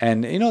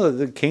 And,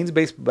 the Canes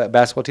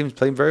basketball team is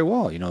playing very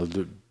well.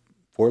 The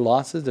 4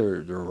 losses,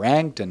 they're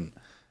ranked. And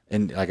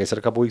like I said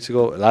a couple weeks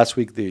ago, last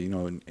week, they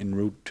en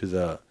route to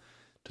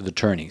the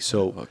tourney.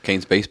 So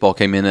Canes baseball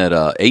came in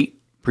at 8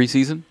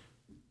 preseason.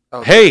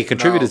 Oh,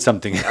 contributed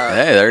something.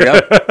 Hey, there you go.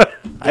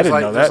 I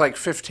didn't know that. There's like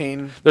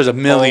 15. There's a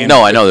million.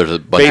 No, I know there's a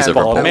bunch of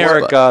Baseball different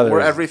America.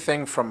 We're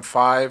everything from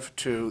 5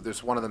 to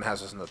there's one of them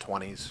has us in the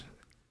 20s.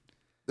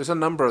 There's a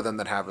number of them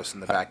that have us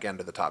in the back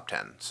end of the top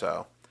 10.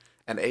 So,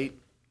 and 8.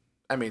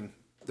 I mean,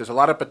 there's a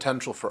lot of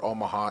potential for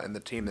Omaha in the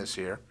team this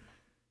year.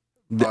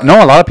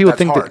 No, a lot of people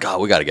think hard. that.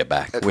 God, we got to get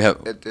back.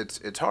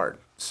 It's hard.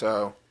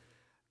 So,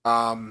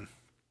 some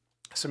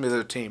of the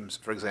other teams,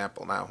 for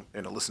example, now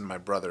listen to my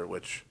brother,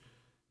 which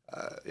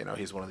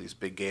he's one of these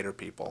big Gator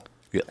people,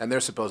 and they're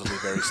supposedly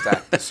very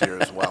stacked this year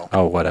as well.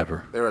 Oh,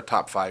 whatever. They're a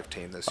top 5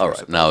 team this year. All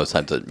right, now it's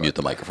time to mute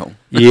the microphone.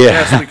 Yeah.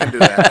 Yes, we can do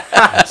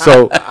that.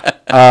 So,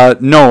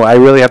 no, I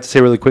really have to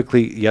say really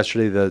quickly.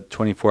 Yesterday, the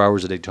 24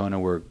 hours of Daytona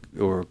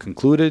were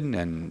concluded,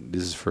 and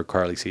this is for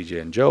Carly, CJ,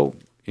 and Joe.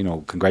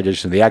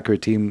 Congratulations to the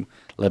Accurate team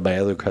led by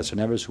Elio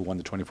Castroneves, who won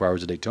the 24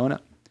 hours of Daytona.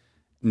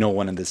 no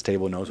one at this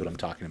table knows what I'm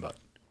talking about.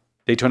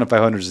 Daytona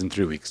 500 is in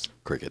 3 weeks.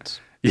 Crickets.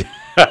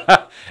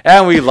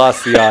 And we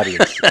lost the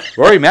audience.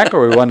 Rory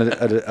McIlroy won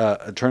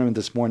a tournament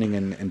this morning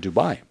in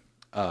Dubai,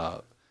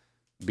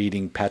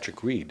 beating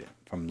Patrick Reed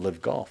from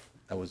Live Golf.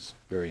 That was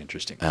very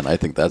interesting. And I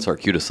think that's our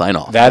cue to sign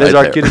off. That is right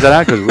our there. cue to sign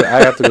off because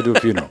I have to go do a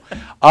funeral.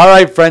 All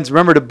right, friends,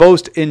 remember to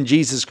boast in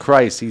Jesus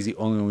Christ. He's the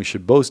only one we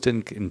should boast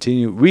in.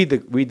 Continue. Read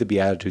the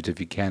Beatitudes if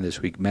you can this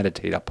week.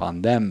 Meditate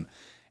upon them.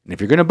 And if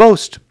you're going to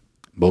boast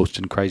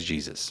in Christ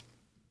Jesus.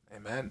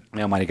 Amen.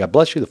 May Almighty God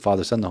bless you, the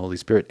Father, Son, and the Holy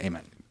Spirit.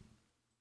 Amen.